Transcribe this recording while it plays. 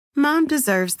Mom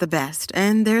deserves the best,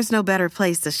 and there's no better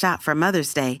place to shop for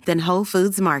Mother's Day than Whole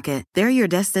Foods Market. They're your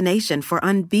destination for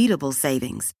unbeatable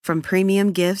savings, from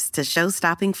premium gifts to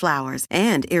show-stopping flowers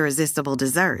and irresistible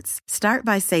desserts. Start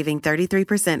by saving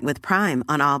 33% with Prime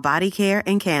on all body care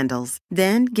and candles.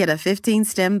 Then get a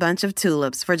 15-stem bunch of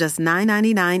tulips for just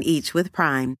 $9.99 each with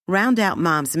Prime. Round out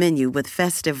Mom's menu with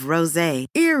festive rosé,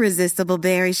 irresistible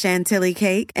berry chantilly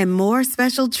cake, and more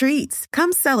special treats.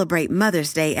 Come celebrate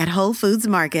Mother's Day at Whole Foods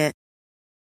Market.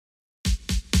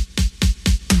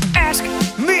 Ask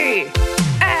me,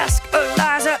 ask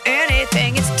Eliza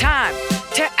anything. It's time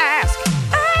to ask.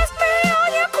 Ask me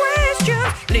all your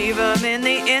questions. Leave them in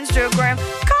the Instagram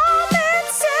comment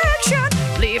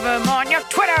section. Leave them on your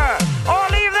Twitter or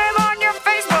leave them on your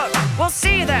Facebook. We'll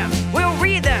see them, we'll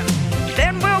read them,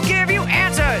 then we'll give you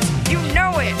answers. You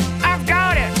know it, I've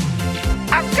got it.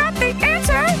 I've got the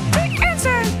answer, the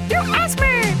answer. You ask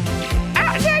me,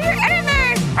 I'll tell you anything.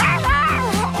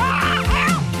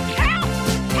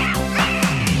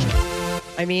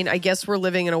 I mean, I guess we're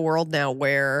living in a world now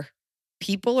where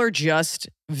people are just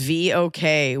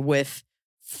okay with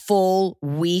full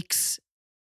weeks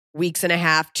and a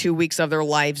half, 2 weeks of their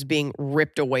lives being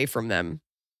ripped away from them.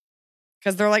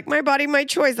 Because they're like, my body, my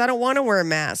choice. I don't want to wear a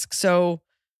mask. So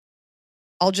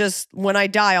I'll just, when I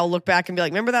die, I'll look back and be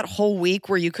like, remember that whole week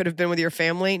where you could have been with your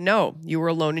family? No, you were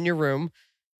alone in your room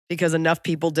because enough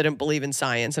people didn't believe in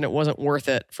science and it wasn't worth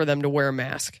it for them to wear a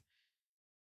mask.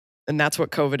 And that's what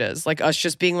COVID is. Like us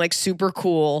just being like super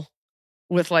cool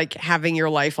with like having your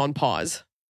life on pause.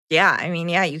 Yeah. I mean,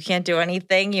 yeah, you can't do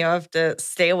anything. You have to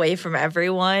stay away from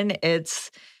everyone. It's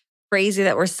crazy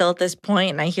that we're still at this point.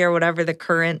 And I hear whatever the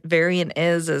current variant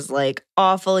is like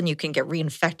awful and you can get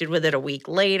reinfected with it a week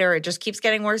later. It just keeps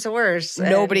getting worse and worse.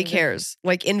 Nobody cares.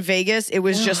 Like in Vegas, it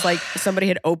was just like somebody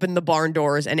had opened the barn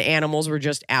doors and animals were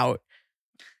just out.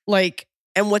 Like,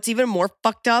 and what's even more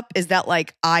fucked up is that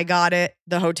like I got it,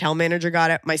 the hotel manager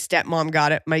got it, my stepmom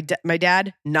got it, my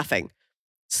dad, nothing.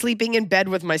 Sleeping in bed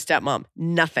with my stepmom,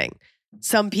 nothing.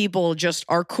 Some people just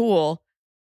are cool,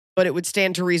 but it would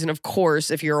stand to reason, of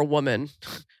course, if you're a woman,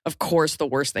 of course the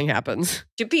worst thing happens.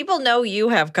 Do people know you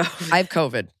have COVID? I have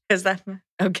COVID. Is that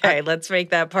okay? Let's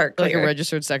make that part clear. Like a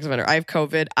registered sex offender. I have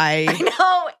COVID. I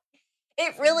know.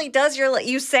 It really does.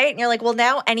 You say it and you're like, well,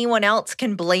 now anyone else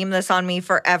can blame this on me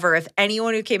forever. If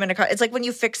anyone who came into contact, it's like when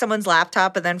you fix someone's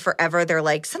laptop and then forever they're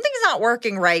like, something's not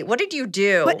working right. What did you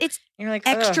do? But it's and you're like,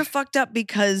 extra fucked up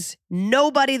because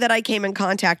nobody that I came in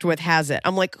contact with has it.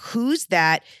 I'm like, who's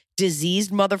that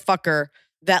diseased motherfucker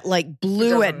that like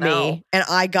blew at me and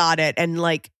I got it and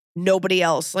like nobody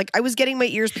else? Like I was getting my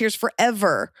ears pierced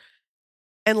forever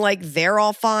and like they're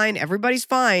all fine. Everybody's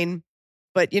fine.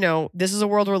 But, you know, this is a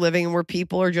world we're living in where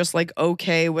people are just like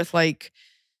okay with like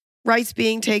rights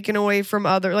being taken away from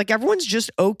other. Like everyone's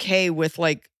just okay with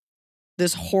like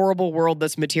this horrible world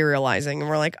that's materializing. And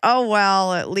we're like, oh,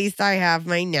 well, at least I have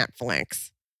my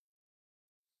Netflix.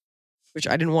 Which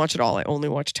I didn't watch at all. I only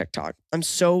watched TikTok. I'm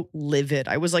so livid.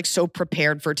 I was like so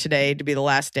prepared for today to be the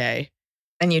last day.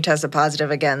 And you tested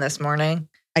positive again this morning?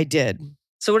 I did.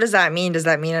 So what does that mean? Does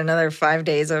that mean another 5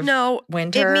 days of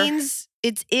winter? It means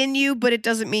it's in you, but it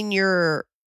doesn't mean you're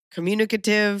communicable.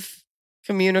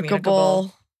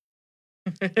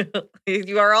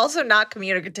 You are also not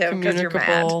communicative because you're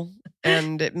mad.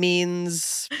 And it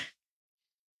means,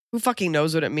 who fucking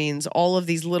knows what it means? All of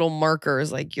these little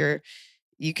markers, like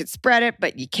you could spread it,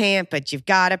 but you can't, but you've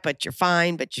got it, but you're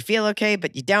fine, but you feel okay,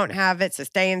 but you don't have it. So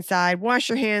stay inside, wash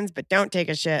your hands, but don't take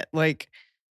a shit. Like,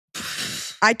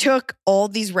 I took all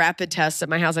these rapid tests at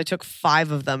my house. I took 5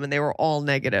 of them and they were all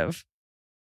negative.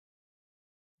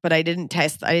 But I didn't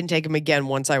take them again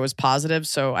once I was positive.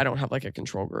 So I don't have like a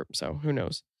control group. So who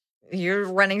knows? You're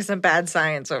running some bad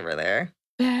science over there.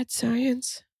 Bad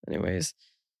science. Anyways.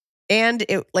 And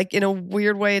it like in a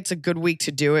weird way, it's a good week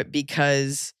to do it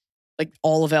because like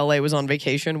all of LA was on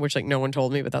vacation, which like no one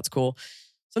told me, but that's cool.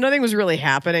 So nothing was really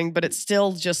happening, but it's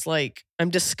still just like, I'm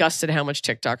disgusted how much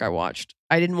TikTok I watched.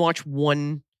 I didn't watch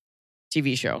one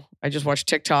TV show. I just watched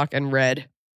TikTok and read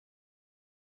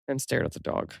and stared at the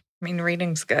dog. I mean,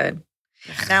 reading's good.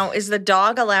 Now, is the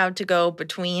dog allowed to go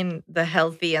between the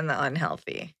healthy and the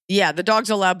unhealthy? Yeah, the dog's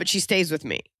allowed, but she stays with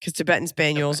me because Tibetan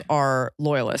Spaniels are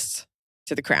loyalists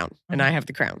to the crown, and I have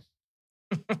the crown.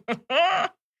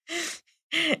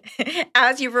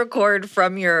 As you record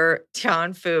from your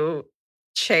Tianfu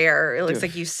chair, it looks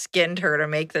like you skinned her to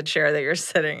make the chair that you're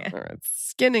sitting in. All right.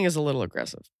 Skinning is a little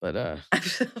aggressive, but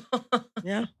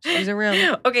yeah, she's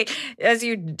around. Okay, as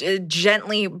you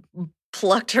gently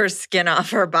plucked her skin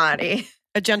off her body.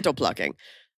 A gentle plucking.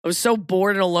 I was so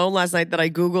bored and alone last night that I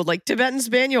Googled like Tibetan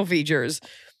Spaniel features.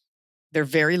 They're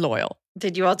very loyal.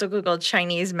 Did you also Google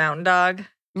Chinese mountain dog?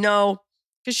 No,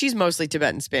 because she's mostly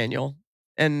Tibetan Spaniel,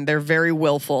 and they're very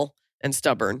willful and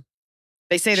stubborn.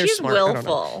 They say they're She's smart. I don't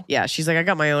know. willful. Yeah, she's like, I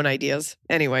got my own ideas.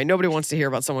 Anyway, nobody wants to hear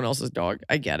about someone else's dog.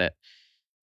 I get it.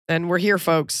 And we're here,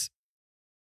 folks.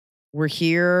 We're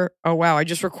here. Oh, wow. I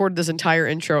just recorded this entire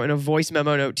intro in a voice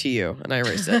memo note to you, and I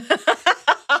erased it.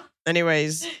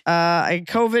 Anyways, I had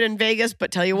COVID in Vegas,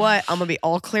 but tell you what, I'm going to be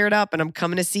all cleared up, and I'm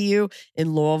coming to see you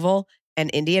in Louisville and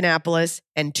Indianapolis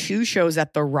and 2 shows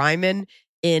at the Ryman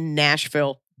in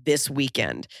Nashville this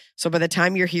weekend. So by the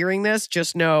time you're hearing this,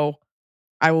 just know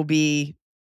I won't be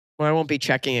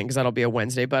checking in because that'll be a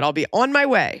Wednesday, but I'll be on my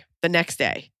way the next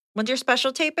day. When's your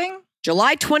special taping?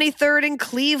 July 23rd in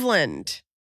Cleveland.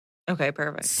 Okay,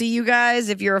 perfect. See you guys.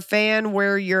 If you're a fan,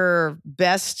 wear your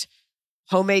best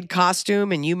homemade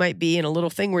costume, and you might be in a little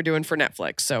thing we're doing for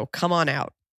Netflix. So come on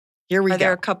out. Here we go. Are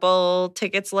there a couple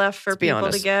tickets left for Let's be people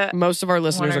honest. to get? Most of our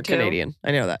listeners or are 2? Canadian.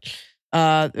 I know that.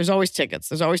 There's always tickets.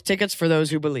 There's always tickets for those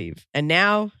who believe. And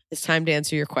now it's time to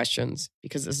answer your questions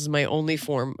because this is my only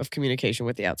form of communication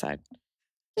with the outside.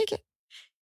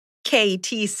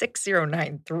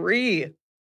 KT6093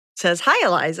 says, "Hi,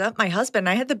 Eliza. My husband and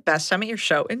I had the best time at your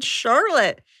show in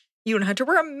Charlotte. You and Hunter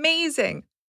were amazing.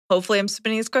 Hopefully I'm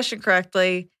submitting this question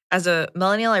correctly. As a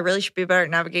millennial, I really should be better at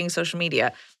navigating social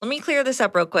media. Let me clear this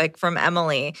up real quick from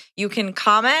Emily. You can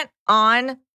comment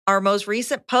on our most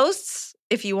recent posts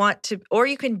if you want to, or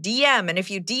you can DM. And if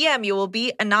you DM, you will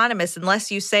be anonymous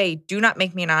unless you say, do not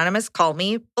make me anonymous, call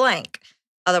me blank.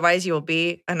 Otherwise, you will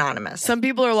be anonymous." Some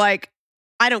people are like,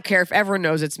 I don't care if everyone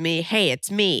knows it's me. Hey, it's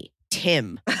me,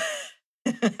 Tim.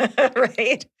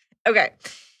 Right? Okay.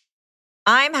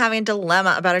 I'm having a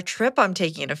dilemma about a trip I'm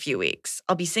taking in a few weeks.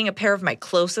 I'll be seeing a pair of my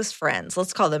closest friends.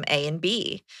 Let's call them A and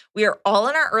B. We are all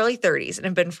in our early 30s and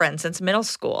have been friends since middle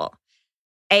school.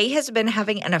 A has been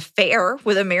having an affair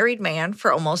with a married man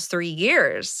for almost 3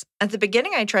 years. At the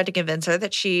beginning, I tried to convince her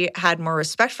that she had more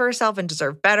respect for herself and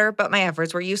deserved better, but my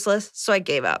efforts were useless, so I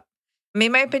gave up. I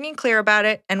made my opinion clear about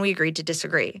it, and we agreed to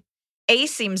disagree. A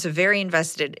seems very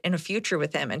invested in a future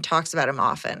with him and talks about him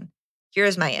often.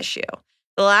 Here's my issue.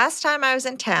 The last time I was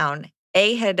in town,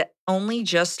 A had only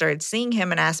just started seeing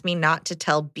him and asked me not to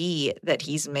tell B that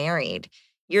he's married.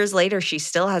 Years later, she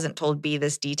still hasn't told B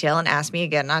this detail and asked me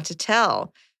again not to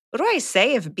tell. What do I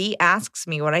say if B asks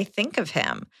me what I think of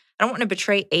him? I don't want to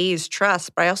betray A's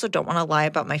trust, but I also don't want to lie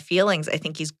about my feelings. I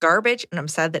think he's garbage, and I'm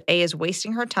sad that A is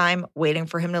wasting her time waiting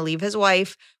for him to leave his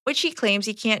wife, which he claims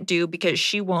he can't do because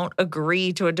she won't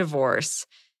agree to a divorce.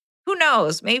 Who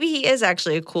knows? Maybe he is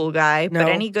actually a cool guy, No.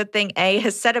 but any good thing A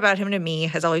has said about him to me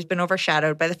has always been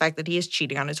overshadowed by the fact that he is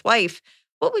cheating on his wife.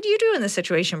 What would you do in this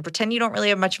situation? Pretend you don't really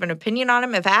have much of an opinion on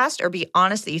him if asked, or be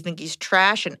honest that you think he's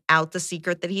trash and out the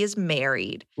secret that he is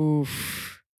married?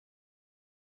 Oof.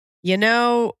 You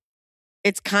know,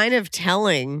 it's kind of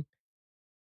telling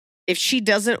if she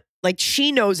doesn't, like,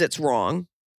 she knows it's wrong.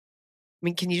 I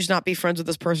mean, can you just not be friends with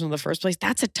this person in the first place?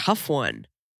 That's a tough one.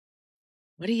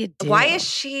 What do you do? Why is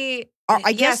she?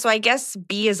 I guess- so I guess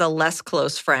B is a less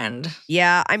close friend.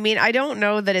 Yeah, I mean, I don't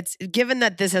know that it's, given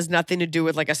that this has nothing to do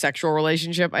with like a sexual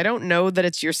relationship, I don't know that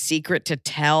it's your secret to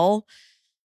tell.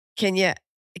 Can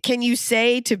you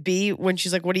say to B when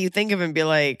she's like, what do you think of him? Be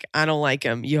like, I don't like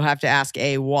him. You have to ask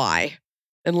A why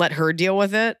and let her deal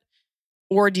with it.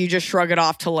 Or do you just shrug it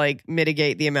off to like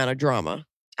mitigate the amount of drama?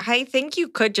 I think you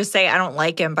could just say, I don't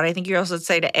like him, but I think you also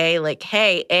say to A, like,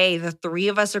 hey, A, the 3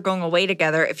 of us are going away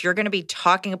together. If you're going to be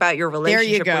talking about your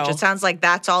relationship, go. which it sounds like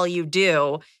that's all you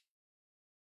do,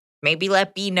 maybe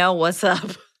let B know what's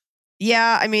up.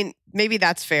 Yeah, I mean, maybe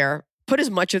that's fair. Put as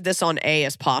much of this on A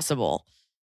as possible.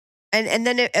 And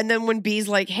then when B's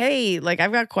like, hey, like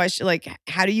I've got a question, like,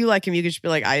 how do you like him? You can just be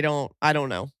like, I don't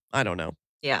know.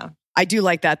 Yeah. I do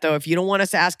like that though. If you don't want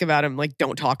us to ask about him, like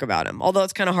don't talk about him. Although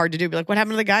it's kind of hard to do. Be like, what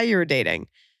happened to the guy you were dating?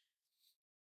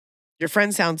 Your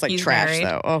friend sounds like He's trash married.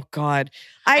 though. Oh God.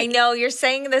 I know you're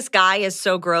saying this guy is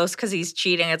so gross because he's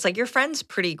cheating. It's like your friend's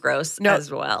pretty gross No.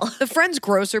 as well. The friend's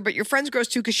grosser, but your friend's gross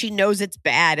too because she knows it's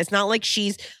bad. It's not like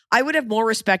I would have more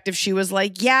respect if she was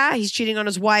like, yeah, he's cheating on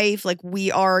his wife. Like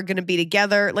we are going to be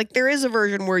together. Like there is a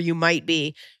version where you might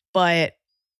be, but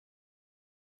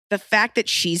the fact that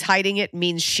she's hiding it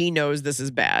means she knows this is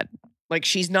bad. Like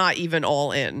she's not even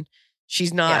all in.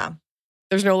 She's not. Yeah.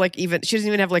 There's no like even, she doesn't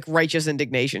even have like righteous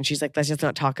indignation. She's like, let's just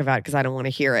not talk about it because I don't want to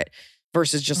hear it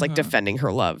versus just like Mhm. defending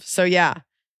her love. So yeah.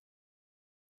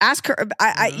 Ask her,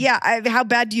 how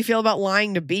bad do you feel about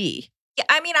lying to B? Yeah,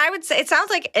 I mean, I would say it sounds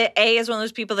like A is one of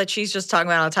those people that she's just talking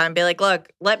about all the time. Be like, look,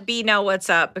 let B know what's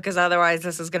up because otherwise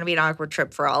this is going to be an awkward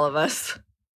trip for all of us.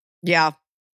 Yeah.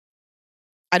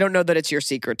 I don't know that it's your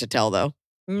secret to tell, though.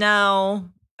 No.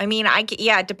 I mean,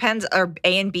 it depends. Are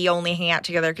A and B only hang out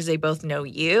together because they both know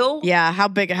you? Yeah, how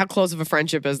close of a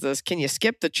friendship is this? Can you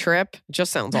skip the trip? It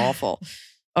just sounds awful.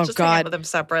 Oh, Just hang out God. with them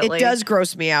separately. It does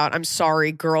gross me out. I'm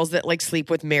sorry. Girls that like sleep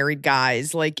with married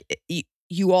guys. Like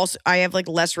you also, I have like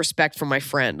less respect for my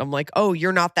friend. I'm like, oh,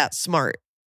 you're not that smart.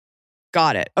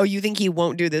 Got it. Oh, you think he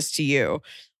won't do this to you?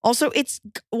 Also,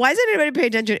 why doesn't anybody pay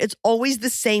attention? It's always the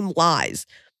same lies.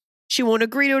 She won't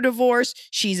agree to a divorce.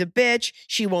 She's a bitch.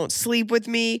 She won't sleep with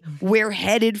me. We're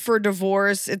headed for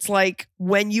divorce. It's like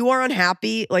when you are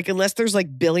unhappy, like unless there's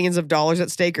like billions of dollars at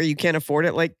stake or you can't afford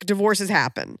it, like divorces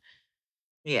happen.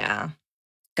 Yeah.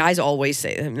 Guys always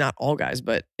say, not all guys,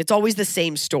 but it's always the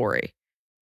same story.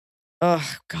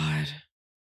 Oh, God.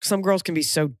 Some girls can be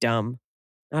so dumb.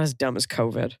 Not as dumb as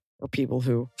COVID or people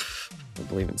who don't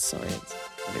believe in science.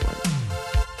 Anyway.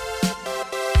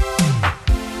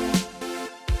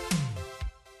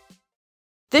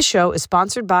 This show is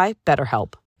sponsored by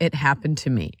BetterHelp. It happened to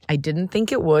me. I didn't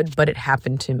think it would, but it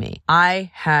happened to me. I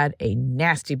had a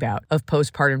nasty bout of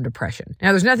postpartum depression.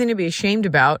 Now, there's nothing to be ashamed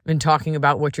about in talking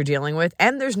about what you're dealing with,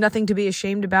 and there's nothing to be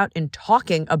ashamed about in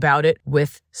talking about it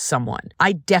with someone.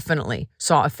 I definitely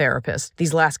saw a therapist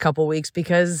these last couple weeks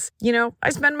because, I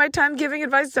spend my time giving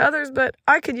advice to others, but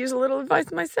I could use a little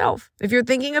advice myself. If you're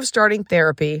thinking of starting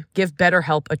therapy, give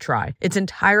BetterHelp a try. It's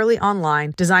entirely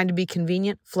online, designed to be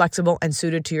convenient, flexible, and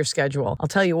suited to your schedule. I'll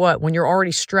tell you what, when you're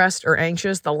already stressed or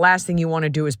anxious, the last thing you want to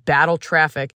do is battle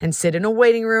traffic and sit in a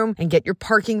waiting room and get your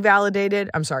parking validated.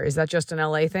 I'm sorry, is that just an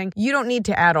LA thing? You don't need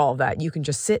to add all of that. You can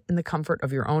just sit in the comfort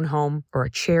of your own home or a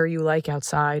chair you like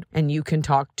outside, and you can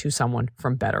talk to someone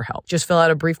from BetterHelp. Just fill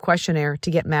out a brief questionnaire to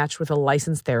get matched with a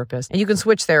licensed therapist, and you can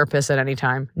switch therapists at any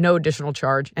time. No additional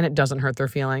charge, and it doesn't hurt their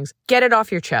feelings. Get it off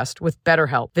your chest with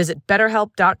BetterHelp. Visit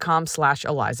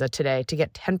BetterHelp.com/Eliza today to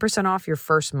get 10% off your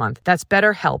first month. That's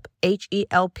BetterHelp,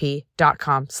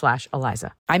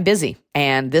 HELP.com/Eliza. I'm busy,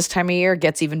 and this time of year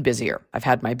gets even busier. I've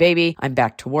had my baby, I'm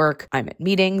back to work, I'm at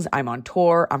meetings, I'm on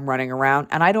tour, I'm running around,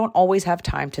 and I don't always have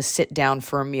time to sit down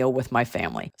for a meal with my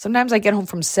family. Sometimes I get home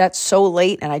from set so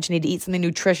late and I just need to eat something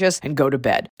nutritious and go to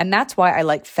bed. And that's why I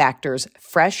like Factor's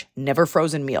fresh, never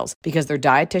frozen meals, because they're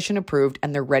dietitian approved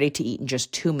and they're ready to eat in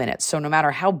just 2 minutes. So no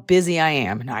matter how busy I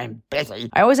am, and I'm busy,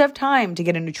 I always have time to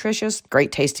get a nutritious,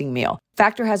 great tasting meal.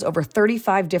 Factor has over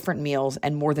 35 different meals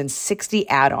and more than 60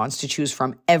 add-ons to choose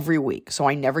from every week, so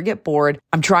I never get bored.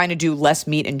 I'm trying to do less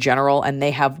meat in general, and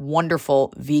they have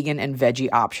wonderful vegan and veggie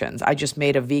options. I just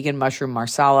made a vegan mushroom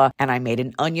marsala, and I made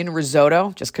an onion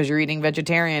risotto. Just because you're eating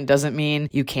vegetarian doesn't mean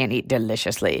you can't eat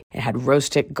deliciously. It had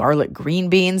roasted garlic green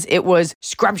beans. It was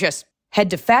scrumptious. Head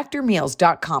to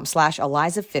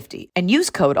factormeals.com/Eliza50 and use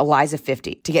code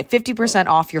Eliza50 to get 50%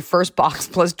 off your first box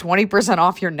plus 20%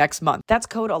 off your next month. That's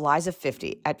code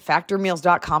Eliza50 at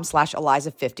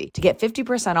factormeals.com/Eliza50 to get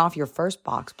 50% off your first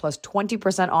box plus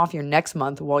 20% off your next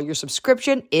month while your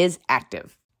subscription is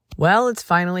active. Well, it's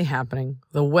finally happening.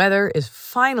 The weather is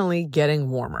finally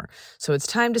getting warmer. So it's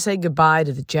time to say goodbye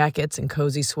to the jackets and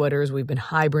cozy sweaters we've been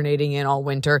hibernating in all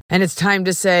winter. And it's time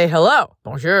to say hello,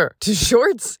 bonjour, to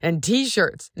shorts and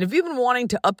t-shirts. And if you've been wanting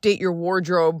to update your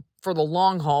wardrobe for the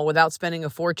long haul without spending a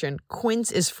fortune,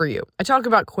 Quince is for you. I talk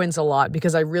about Quince a lot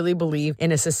because I really believe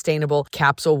in a sustainable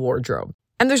capsule wardrobe.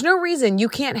 And there's no reason you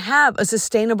can't have a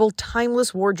sustainable,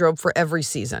 timeless wardrobe for every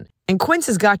season. And Quince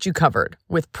has got you covered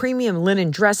with premium linen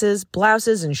dresses,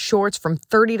 blouses, and shorts from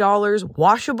 $30,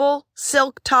 washable,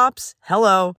 silk tops,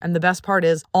 hello. And the best part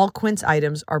is all Quince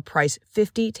items are priced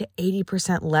 50 to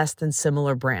 80% less than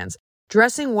similar brands.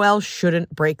 Dressing well shouldn't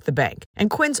break the bank. And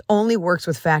Quince only works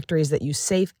with factories that use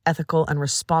safe, ethical, and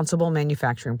responsible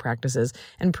manufacturing practices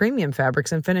and premium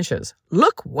fabrics and finishes.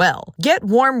 Look well. Get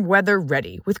warm weather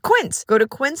ready with Quince. Go to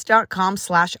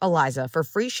quince.com/Eliza for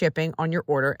free shipping on your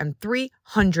order and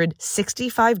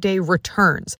 365-day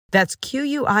returns. That's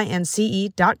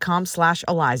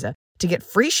QUINCE.com/Eliza to get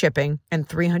free shipping and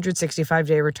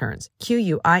 365-day returns.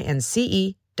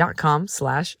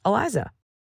 QUINCE.com/Eliza.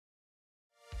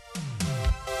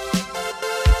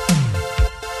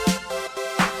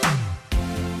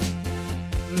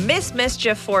 Miss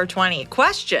Mischief 420.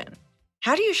 Question.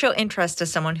 How do you show interest to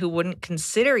someone who wouldn't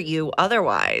consider you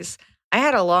otherwise? I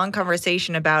had a long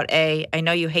conversation about I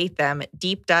know you hate them,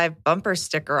 deep dive bumper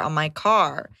sticker on my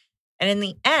car. And in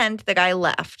the end, the guy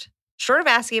left. Short of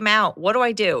asking him out, what do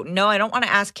I do? No, I don't want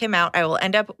to ask him out. I will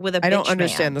end up with a bitch man. I don't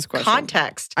understand this question.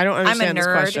 Context. I don't understand this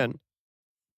question.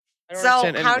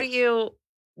 So how do you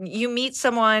meet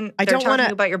someone, they're telling you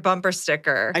about your bumper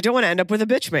sticker. I don't want to end up with a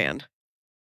bitch man.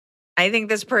 I think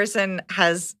this person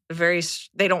has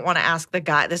they don't want to ask the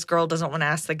guy, this girl doesn't want to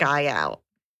ask the guy out.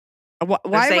 Why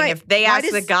They're am saying I, if they why ask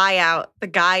does, the guy out, the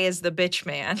guy is the bitch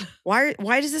man. why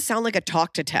does this sound like a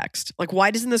talk to text? Like,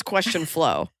 why doesn't this question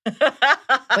flow?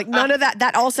 Like, none of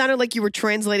that all sounded like you were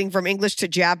translating from English to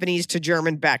Japanese to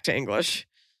German back to English.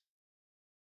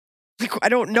 Like,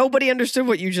 nobody understood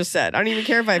what you just said. I don't even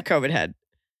care if I have COVID head.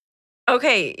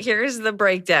 Okay, here's the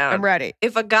breakdown. I'm ready.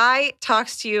 If a guy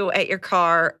talks to you at your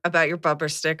car about your bumper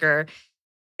sticker,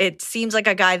 it seems like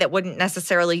a guy that wouldn't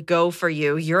necessarily go for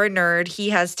you. You're a nerd.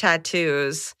 He has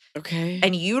tattoos. Okay.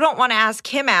 And you don't want to ask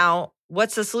him out.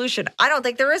 What's the solution? I don't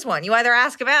think there is one. You either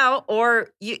ask him out or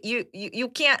you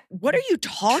can't What are you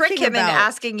talking trick him about? into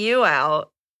asking you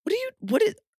out.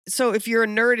 So if you're a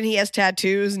nerd and he has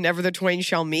tattoos, never the twain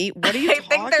shall meet. What are you I talking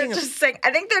think they're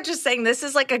about? just saying this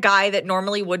is like a guy that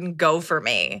normally wouldn't go for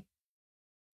me.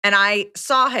 And I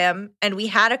saw him and we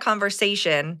had a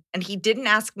conversation and he didn't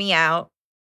ask me out.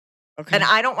 Okay. And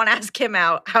I don't want to ask him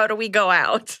out. How do we go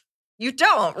out? You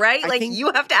don't, right? I think-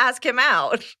 you have to ask him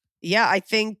out. Yeah, I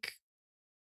think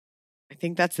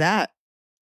that's that.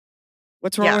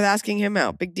 What's wrong Yeah. with asking him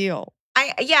out? Big deal.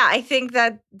 I think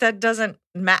that doesn't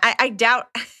matter. I doubt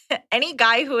any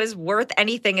guy who is worth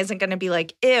anything isn't going to be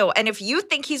like, ew. And if you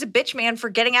think he's a bitch man for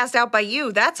getting asked out by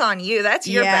you, that's on you. That's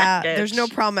your baggage. There's no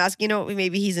problem asking.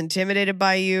 Maybe he's intimidated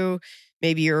by you.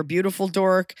 Maybe you're a beautiful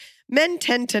dork. Men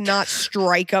tend to not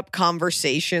strike up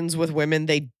conversations with women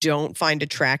they don't find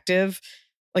attractive.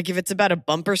 Like if it's about a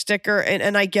bumper sticker,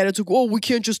 and I get it, it's like, oh, we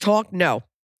can't just talk. No,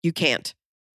 you can't.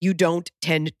 You don't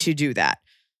tend to do that.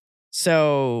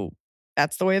 So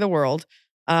that's the way of the world.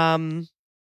 I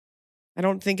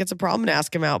don't think it's a problem to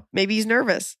ask him out. Maybe he's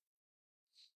nervous.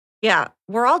 Yeah,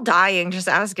 we're all dying. Just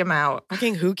ask him out.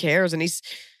 Fucking who cares? And he's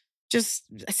just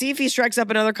see if he strikes up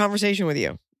another conversation with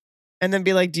you. And then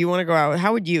be like, do you want to go out?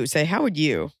 How would you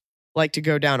like to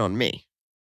go down on me?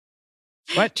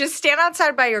 What? Just stand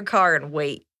outside by your car and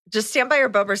wait. Just stand by your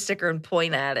bumper sticker and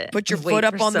point at it. Put your and foot wait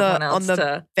up for on someone the else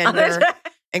to- fender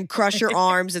and crush your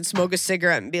arms and smoke a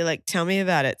cigarette and be like, tell me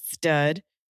about it, stud.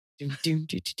 Doom, doom,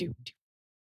 doom, doom, doom.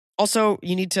 Also,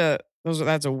 you need to,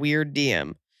 that's a weird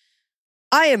DM.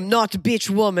 I am not a bitch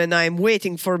woman. I am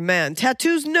waiting for man.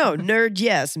 Tattoos, no. Nerd,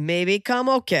 yes. Maybe come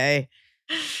okay.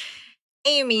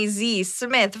 Amy Z.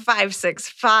 Smith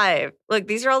 565. Look,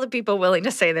 these are all the people willing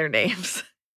to say their names.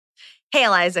 Hey,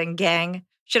 Eliza and gang.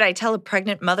 Should I tell a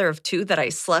pregnant mother of two that I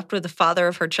slept with the father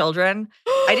of her children?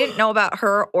 I didn't know about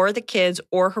her or the kids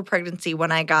or her pregnancy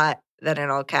when I got, that in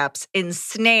all caps,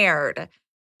 ensnared.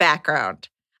 Background.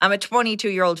 I'm a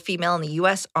 22-year-old female in the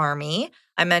U.S. Army.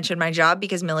 I mentioned my job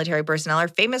because military personnel are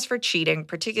famous for cheating,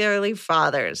 particularly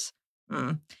fathers.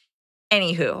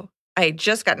 Anywho, I had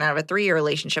just gotten out of a 3-year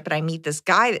relationship and I meet this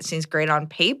guy that seems great on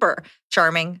paper.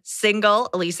 Charming, single,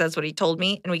 at least that's what he told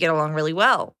me, and we get along really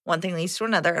well. One thing leads to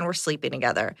another and we're sleeping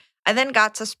together. I then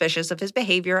got suspicious of his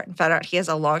behavior and found out he has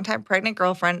a longtime pregnant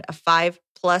girlfriend of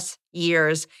 5+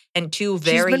 years and two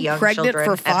very young children. She's been pregnant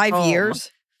for 5 years?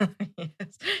 Yes.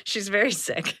 She's very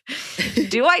sick.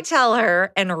 Do I tell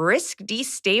her and risk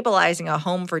destabilizing a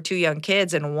home for two young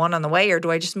kids and one on the way, or do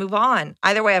I just move on?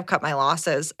 Either way, I've cut my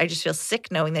losses. I just feel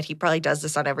sick knowing that he probably does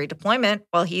this on every deployment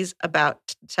while he's about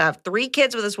to have 3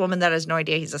 kids with this woman that has no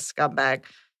idea he's a scumbag.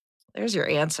 There's your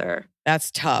answer.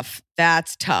 That's tough. Tell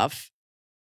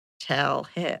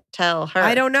her.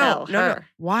 I don't know. Tell No. her.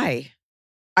 Why?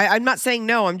 I'm not saying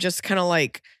no. I'm just kind of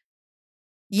like,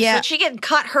 yeah. So she can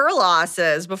cut her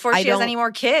losses before she has any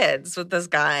more kids with this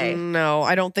guy. No,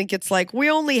 I don't think it's like, we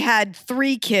only had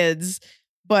 3 kids,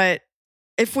 but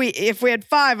if we had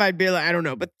 5, I'd be like, I don't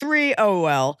know. But 3, oh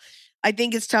well. I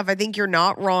think it's tough. I think you're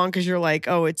not wrong because you're like,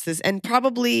 oh, it's this. And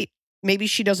probably maybe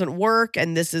she doesn't work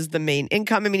and this is the main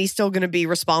income. I mean, he's still going to be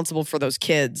responsible for those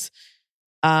kids.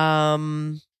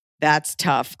 That's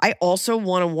tough. I also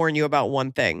want to warn you about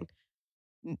one thing.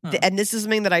 And this is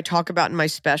something that I talk about in my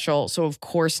special. So of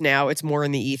course now it's more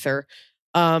in the ether.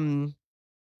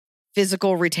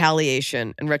 Physical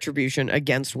retaliation and retribution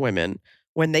against women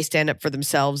when they stand up for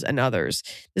themselves and others.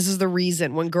 This is the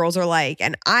reason when girls are like,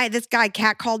 this guy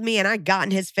catcalled me and I got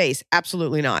in his face.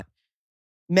 Absolutely not.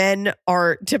 Men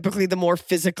are typically the more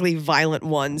physically violent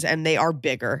ones and they are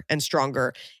bigger and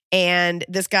stronger. And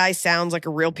this guy sounds like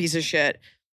a real piece of shit.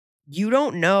 You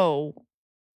don't know.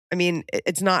 I mean,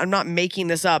 I'm not making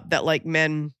this up that like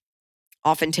men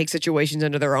often take situations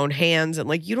into their own hands and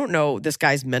like, you don't know this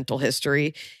guy's mental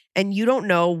history and you don't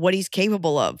know what he's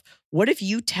capable of. What if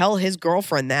you tell his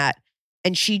girlfriend that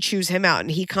and she chews him out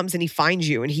and he comes and he finds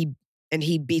you and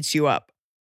he beats you up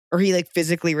or he like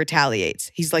physically retaliates.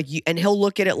 He's like, and he'll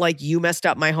look at it like you messed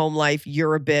up my home life.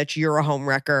 You're a bitch. You're a home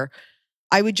wrecker.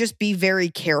 I would just be very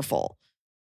careful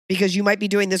because you might be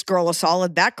doing this girl a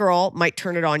solid. That girl might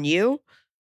turn it on you.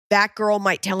 That girl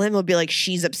might tell him, he'll be like,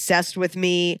 she's obsessed with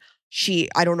me.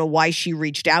 I don't know why she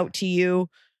reached out to you.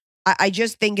 I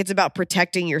just think it's about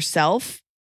protecting yourself.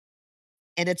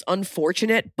 And it's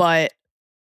unfortunate, but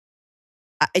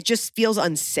it just feels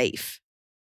unsafe.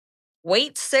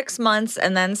 Wait 6 months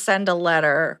and then send a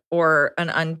letter or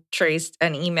an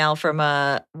email from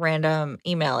a random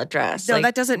email address. No,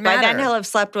 that doesn't matter. By then he'll have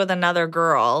slept with another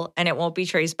girl and it won't be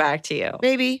traced back to you.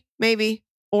 Maybe.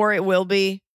 Or it will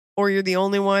be. Or you're the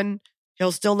only one.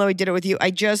 He'll still know he did it with you.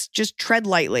 I just tread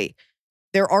lightly.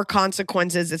 There are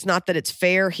consequences. It's not that it's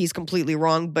fair. He's completely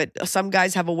wrong. But some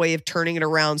guys have a way of turning it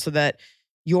around so that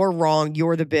you're wrong.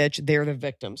 You're the bitch. They're the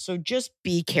victim. So just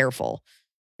be careful.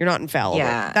 You're not infallible.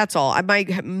 Yeah. That's all. My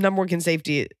number one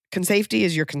safety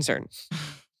is your concern.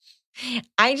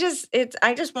 I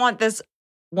just want this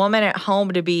woman at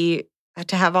home to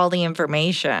have all the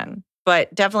information.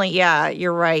 But definitely, yeah,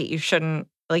 you're right. You shouldn't,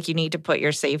 you need to put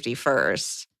your safety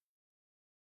first.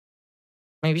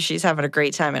 Maybe she's having a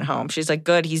great time at home. She's like,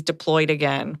 good, he's deployed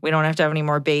again. We don't have to have any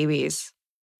more babies.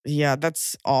 Yeah,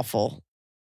 that's awful.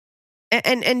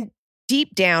 And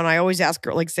deep down, I always ask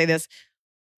her, say this,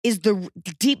 is the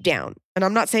deep down, and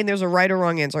I'm not saying there's a right or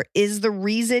wrong answer, is the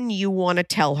reason you want to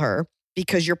tell her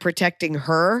because you're protecting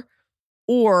her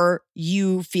or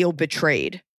you feel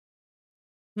betrayed?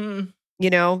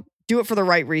 Do it for the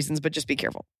right reasons, but just be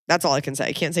careful. That's all I can say.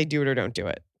 I can't say do it or don't do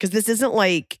it. Because this isn't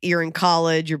like you're in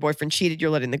college, your boyfriend cheated,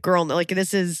 you're letting the girl know.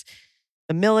 This is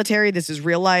the military. This is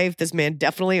real life. This man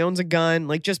definitely owns a gun.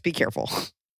 Just be careful.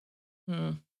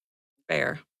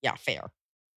 Fair. Yeah, fair.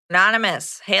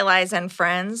 Anonymous. Hey, Liza and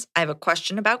friends. I have a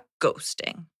question about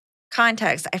ghosting.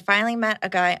 Context. I finally met a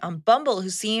guy on Bumble who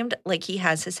seemed like he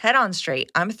has his head on straight.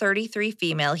 I'm 33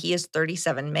 female. He is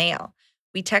 37 male.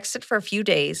 We texted for a few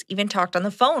days, even talked on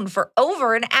the phone for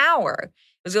over an hour.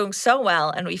 It was going so well,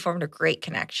 and we formed a great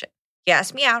connection. He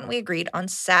asked me out, and we agreed on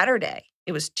Saturday.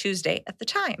 It was Tuesday at the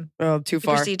time. Oh, too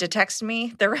far. He proceeded to text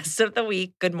me the rest of the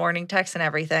week, good morning text and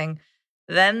everything.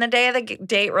 Then the day of the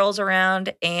date rolls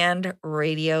around, and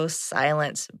radio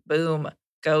silence. Boom.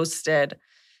 Ghosted.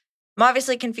 I'm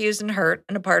obviously confused and hurt,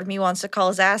 and a part of me wants to call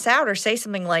his ass out or say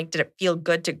something like, did it feel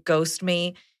good to ghost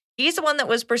me? He's the one that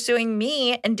was pursuing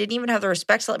me and didn't even have the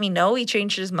respect to let me know he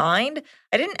changed his mind.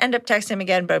 I didn't end up texting him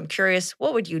again, but I'm curious,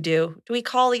 what would you do? Do we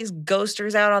call these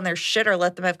ghosters out on their shit or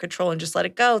let them have control and just let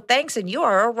it go? Thanks, and you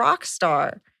are a rock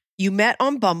star. You met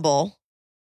on Bumble.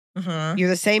 Mm-hmm. You're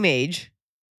the same age.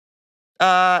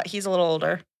 He's a little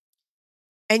older.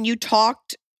 And you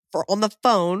talked on the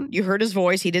phone. You heard his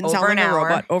voice. He didn't sound like a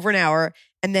robot. Over an hour.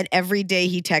 And then every day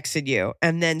he texted you.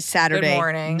 And then Saturday, good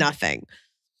morning. Nothing.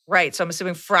 Right. So I'm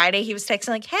assuming Friday he was texting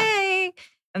like, hey.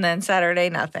 And then Saturday,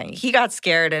 nothing. He got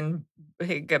scared and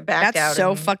he got backed out. That's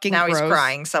so fucking now gross. He's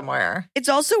crying somewhere. It's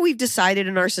also, we've decided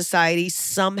in our society,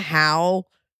 somehow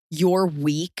you're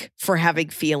weak for having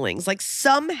feelings.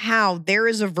 Somehow there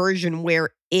is a version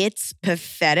where it's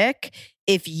pathetic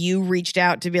if you reached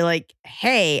out to be like,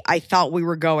 hey, I thought we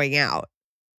were going out.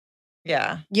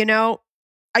 Yeah.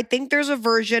 I think there's a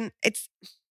version,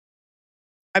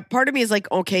 part of me is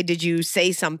like, okay, did you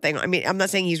say something? I mean, I'm not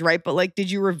saying he's right, but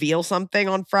did you reveal something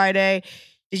on Friday?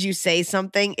 Did you say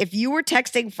something? If you were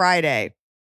texting Friday,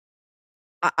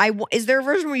 is there a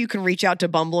version where you can reach out to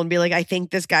Bumble and be like, I think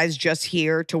this guy's just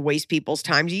here to waste people's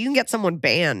time? You can get someone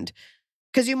banned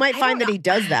because you might find that he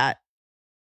does that.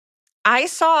 I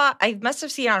must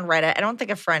have seen on Reddit. I don't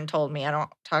think a friend told me. I don't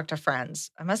talk to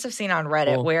friends. I must have seen on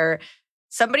Reddit where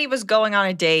somebody was going on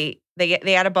a date.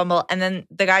 They had a Bumble, and then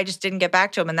the guy just didn't get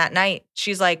back to him. And that night,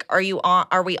 she's like, Are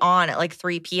we on at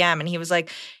 3 p.m.? And he was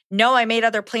like, no, I made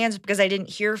other plans because I didn't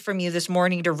hear from you this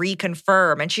morning to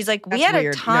reconfirm. And she's like, we had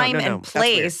a time and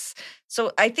place.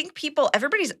 So I think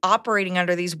everybody's operating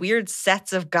under these weird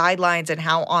sets of guidelines and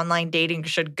how online dating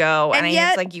should go. And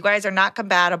yet, it's you guys are not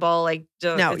compatible.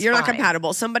 No, you're not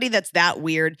compatible. Somebody that's that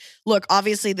weird. Look,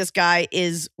 obviously this guy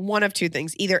is one of two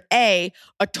things. Either A,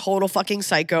 a total fucking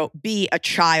psycho, B, a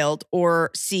child,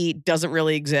 or C, doesn't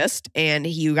really exist and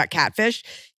you got catfish.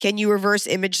 Can you reverse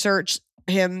image search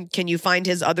him? Can you find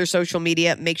his other social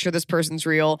media? Make sure this person's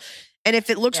real. And if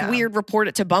it looks weird, report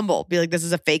it to Bumble. Be like, this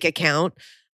is a fake account.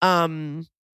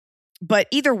 But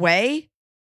either way,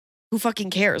 who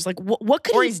fucking cares? What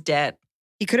could he's dead.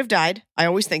 He could have died. I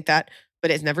always think that,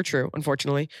 but it's never true,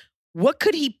 unfortunately.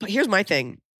 Here's my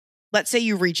thing. Let's say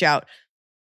you reach out.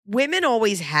 Women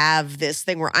always have this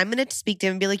thing where I'm going to speak to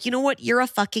him and be like, you know what? You're a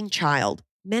fucking child.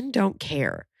 Men don't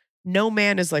care. No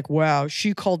man is like, wow,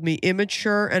 she called me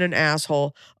immature and an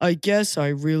asshole. I guess I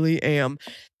really am.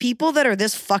 People that are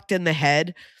this fucked in the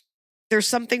head, there's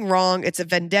something wrong. It's a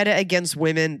vendetta against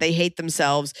women. They hate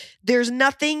themselves. There's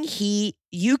nothing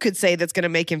you could say that's going to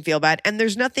make him feel bad. And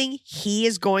there's nothing he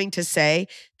is going to say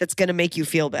that's going to make you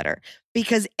feel better.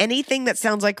 Because anything that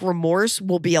sounds like remorse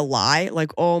will be a lie.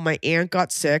 Like, oh, my aunt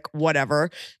got sick, whatever.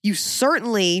 You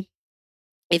certainly,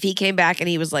 if he came back and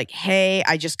he was like, hey,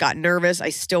 I just got nervous, I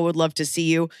still would love to see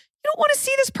you. You don't want to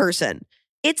see this person.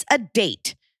 It's a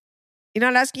date. You're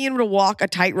not asking him to walk a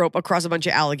tightrope across a bunch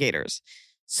of alligators.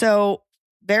 So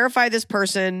verify this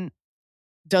person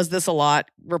does this a lot,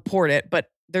 report it, but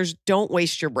don't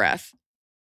waste your breath.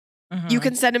 Mm-hmm. You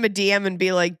can send him a DM and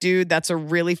be like, dude, that's a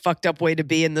really fucked up way to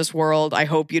be in this world. I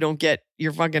hope you don't get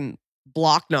your fucking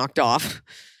block knocked off.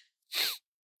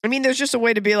 I mean, there's just a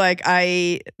way to be like,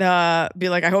 I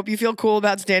hope you feel cool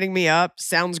about standing me up.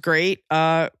 Sounds great.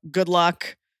 Good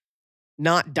luck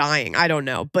not dying. I don't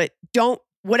know, but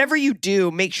whatever you do,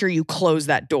 make sure you close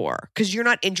that door because you're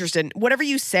not interested in whatever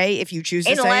you say. If you choose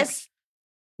to say it,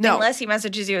 unless he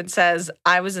messages you and says,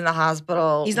 I was in the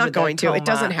hospital. He's not going to. It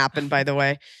doesn't happen, by the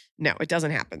way. No, it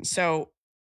doesn't happen. So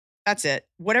that's it.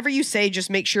 Whatever you say, just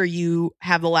make sure you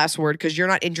have the last word because you're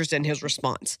not interested in his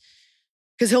response.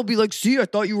 Because he'll be like, see, I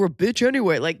thought you were a bitch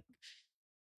anyway. Like,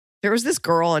 there was this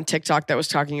girl on TikTok that was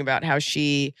talking about how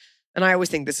and I always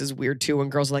think this is weird too when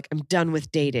girls are like, I'm done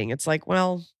with dating. It's like,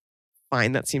 well,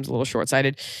 fine, that seems a little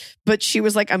short-sighted. But she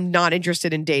was like, I'm not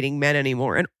interested in dating men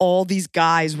anymore. And all these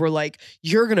guys were like,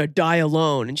 you're going to die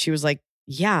alone. And she was like,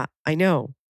 yeah, I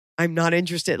know. I'm not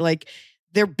interested. Like,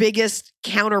 their biggest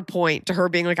counterpoint to her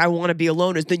being like, I want to be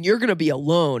alone is then you're going to be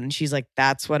alone. And she's like,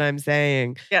 that's what I'm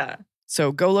saying. Yeah.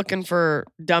 So go looking for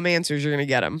dumb answers. You're going to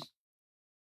get them.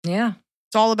 Yeah.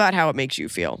 It's all about how it makes you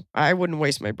feel. I wouldn't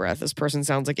waste my breath. This person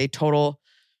sounds like a total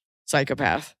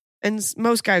psychopath. And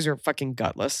most guys are fucking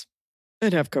gutless.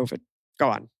 And have COVID. Go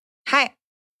on. Hi,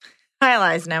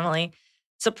 Liza and Emily.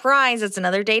 Surprise, it's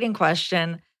another dating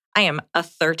question. I am a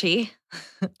 30,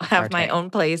 have my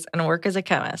own place, and work as a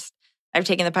chemist. I've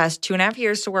taken the past 2.5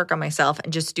 years to work on myself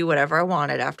and just do whatever I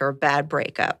wanted after a bad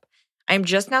breakup. I'm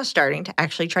just now starting to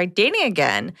actually try dating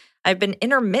again. I've been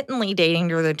intermittently dating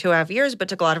during the 2.5 years, but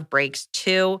took a lot of breaks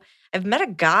too. I've met a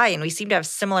guy and we seem to have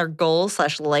similar goals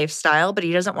 / lifestyle, but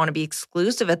he doesn't want to be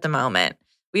exclusive at the moment.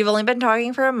 We've only been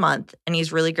talking for a month, and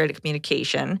he's really great at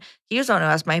communication. He was the one who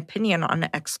asked my opinion on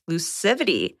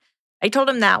exclusivity. I told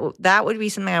him that would be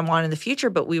something I want in the future,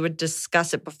 but we would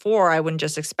discuss it before. I wouldn't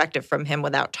just expect it from him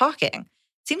without talking.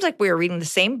 Seems like we are reading the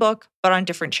same book, but on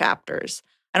different chapters.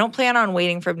 I don't plan on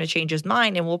waiting for him to change his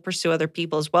mind, and we'll pursue other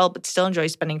people as well, but still enjoy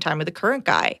spending time with the current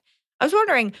guy. I was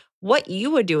wondering what you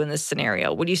would do in this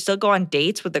scenario. Would you still go on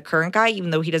dates with the current guy,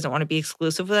 even though he doesn't want to be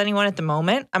exclusive with anyone at the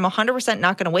moment? I'm 100%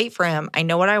 not going to wait for him. I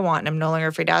know what I want, and I'm no longer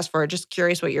afraid to ask for it. Just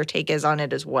curious what your take is on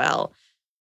it as well.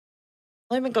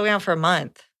 I've only been going out for a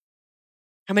month.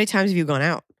 How many times have you gone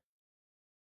out?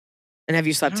 And have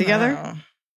you slept together?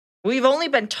 We've only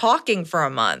been talking for a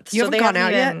month. You haven't gone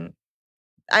out yet?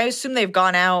 I assume they've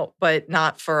gone out, but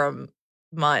not for a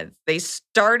month. They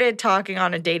started talking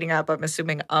on a dating app, I'm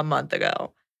assuming, a month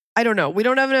ago. I don't know. We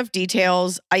don't have enough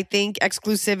details. I think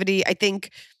exclusivity,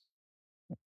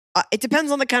 it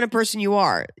depends on the kind of person you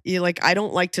are. I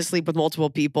don't like to sleep with multiple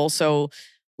people. So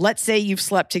let's say you've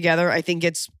slept together. I think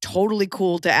it's totally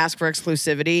cool to ask for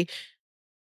exclusivity.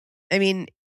 I mean,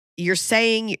 you're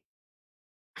saying,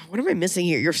 what am I missing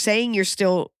here? You're saying you're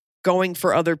still going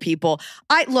for other people.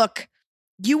 Look,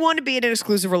 you want to be in an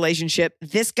exclusive relationship.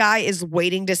 This guy is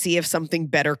waiting to see if something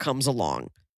better comes along.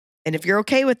 And if you're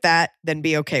okay with that, then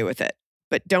be okay with it.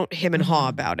 But don't him and haw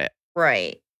about it.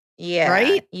 Right. Yeah.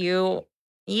 Right? You're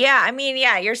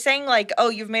saying like, oh,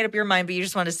 you've made up your mind, but you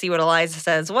just want to see what Eliza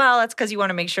says. Well, that's because you want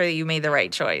to make sure that you made the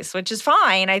right choice, which is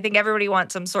fine. I think everybody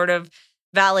wants some sort of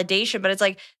validation, but it's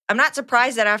like, I'm not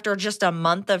surprised that after just a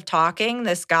month of talking,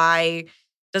 this guy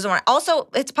doesn't want. Also,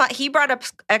 he brought up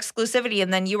exclusivity,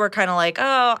 and then you were kind of like,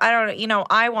 "Oh, I don't,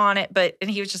 I want it," and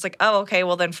he was just like, "Oh, okay,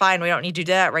 well then fine, we don't need to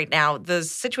do that right now." The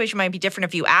situation might be different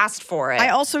if you asked for it. I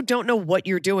also don't know what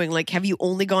you're doing. Like, have you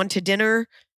only gone to dinner?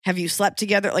 Have you slept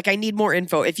together? Like, I need more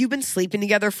info. If you've been sleeping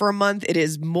together for a month, it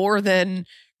is more than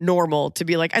normal to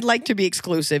be like, I'd like to be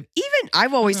exclusive. Even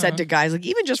I've always said to guys, like,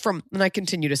 even just from, and I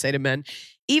continue to say to men,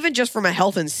 even just from a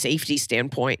health and safety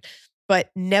standpoint. But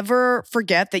never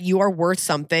forget that you are worth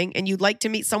something and you'd like to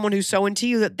meet someone who's so into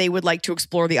you that they would like to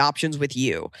explore the options with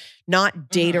you, not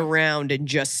date around and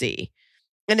just see.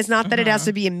 And it's not that it has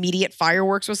to be immediate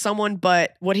fireworks with someone,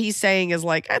 but what he's saying is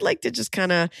like, I'd like to just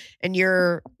kind of, and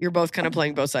you're both kind of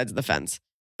playing both sides of the fence.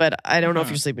 But I don't know if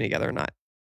you're sleeping together or not.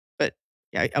 But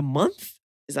yeah, a month?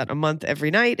 Is that a month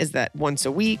every night? Is that once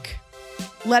a week?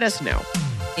 Let us know.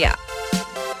 Yeah.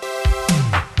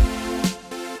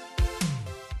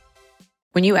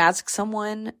 When you ask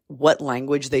someone what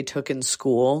language they took in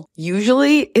school,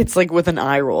 usually it's like with an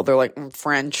eye roll. They're like,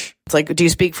 French. It's like, do you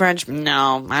speak French?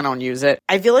 No, I don't use it.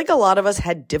 I feel like a lot of us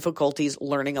had difficulties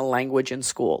learning a language in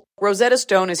school. Rosetta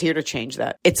Stone is here to change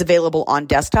that. It's available on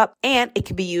desktop and it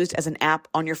can be used as an app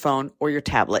on your phone or your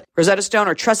tablet. Rosetta Stone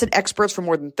are trusted experts for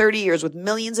more than 30 years with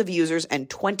millions of users and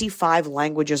 25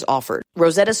 languages offered.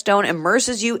 Rosetta Stone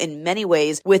immerses you in many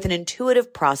ways with an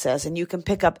intuitive process, and you can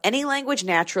pick up any language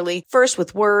naturally, first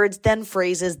with words, then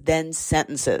phrases, then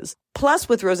sentences. Plus,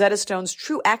 with Rosetta Stone's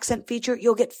True Accent feature,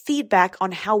 you'll get feedback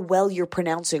on how well you're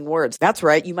pronouncing words. That's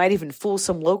right, you might even fool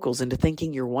some locals into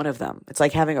thinking you're one of them. It's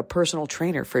like having a personal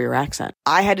trainer for your accent.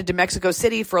 I headed to Mexico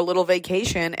City for a little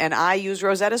vacation, and I used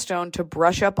Rosetta Stone to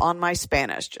brush up on my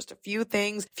Spanish. Just a few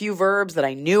things, few verbs that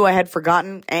I knew I had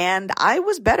forgotten, and I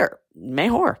was better.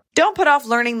 Mejor. Don't put off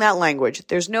learning that language.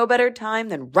 There's no better time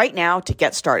than right now to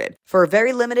get started. For a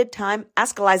very limited time,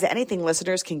 Ask Eliza Anything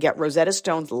listeners can get Rosetta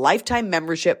Stone's lifetime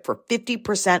membership for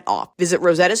 50% off. Visit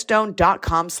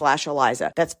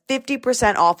rosettastone.com/Eliza. That's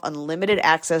 50% off unlimited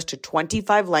access to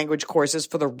 25 language courses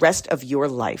for the rest of your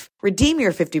life. Redeem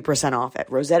your 50% off at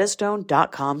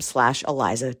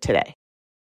rosettastone.com/Eliza today.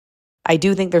 I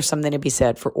do think there's something to be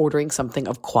said for ordering something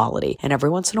of quality and every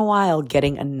once in a while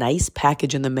getting a nice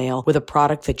package in the mail with a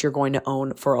product that you're going to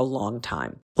own for a long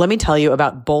time. Let me tell you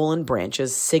about Boll &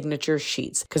 Branch's signature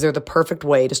sheets, because they're the perfect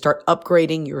way to start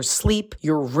upgrading your sleep,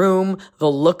 your room,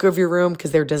 the look of your room,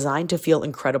 because they're designed to feel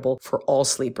incredible for all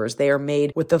sleepers. They are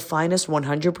made with the finest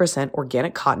 100%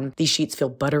 organic cotton. These sheets feel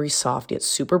buttery soft yet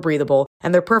super breathable,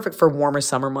 and they're perfect for warmer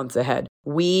summer months ahead.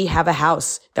 We have a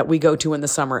house that we go to in the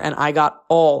summer, and I got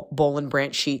all Boll &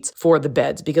 Branch sheets for the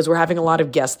beds because we're having a lot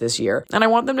of guests this year, and I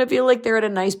want them to feel like they're at a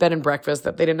nice bed and breakfast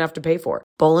that they didn't have to pay for.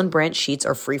 Boll & Branch sheets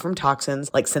are free from toxins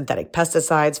like synthetic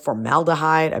pesticides,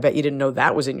 formaldehyde. I bet you didn't know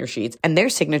that was in your sheets. And their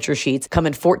signature sheets come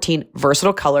in 14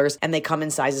 versatile colors, and they come in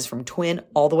sizes from twin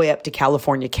all the way up to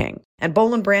California King. And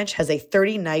Boll & Branch has a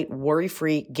 30-night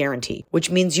worry-free guarantee, which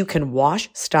means you can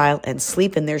wash, style, and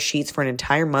sleep in their sheets for an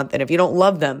entire month. And if you don't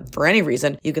love them for any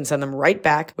reason, you can send them right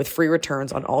back with free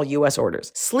returns on all U.S.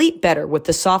 orders. Sleep better with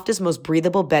the softest, most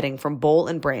breathable bedding from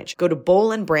Boll & Branch. Go to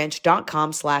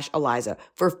bollandbranch.com/Eliza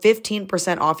for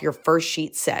 15% off your first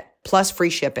sheet set, plus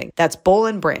free shipping. That's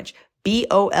Boll & Branch.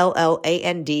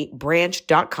 BOLLAND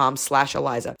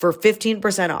branch.com/Eliza for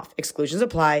 15% off. Exclusions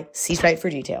apply. See site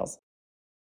for details.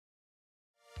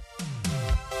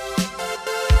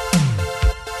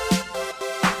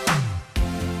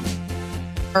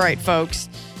 All right, folks.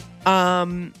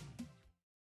 I've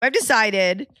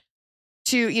decided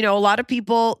to, a lot of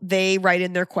people, they write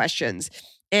in their questions.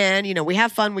 And, we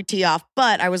have fun, we tee off.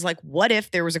 But I was like, what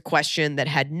if there was a question that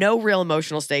had no real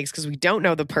emotional stakes because we don't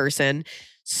know the person?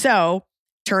 So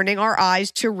turning our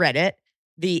eyes to Reddit,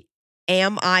 the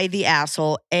Am I the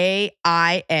Asshole?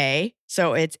 AIA.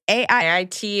 So it's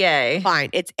AITA. Fine.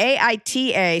 It's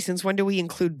AITA. Since when do we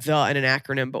include the in an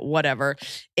acronym? But whatever.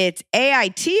 It's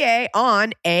AITA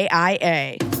on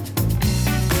AIA.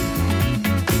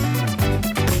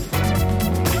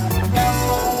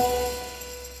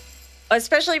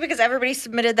 Especially because everybody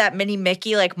submitted that mini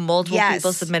Mickey, like multiple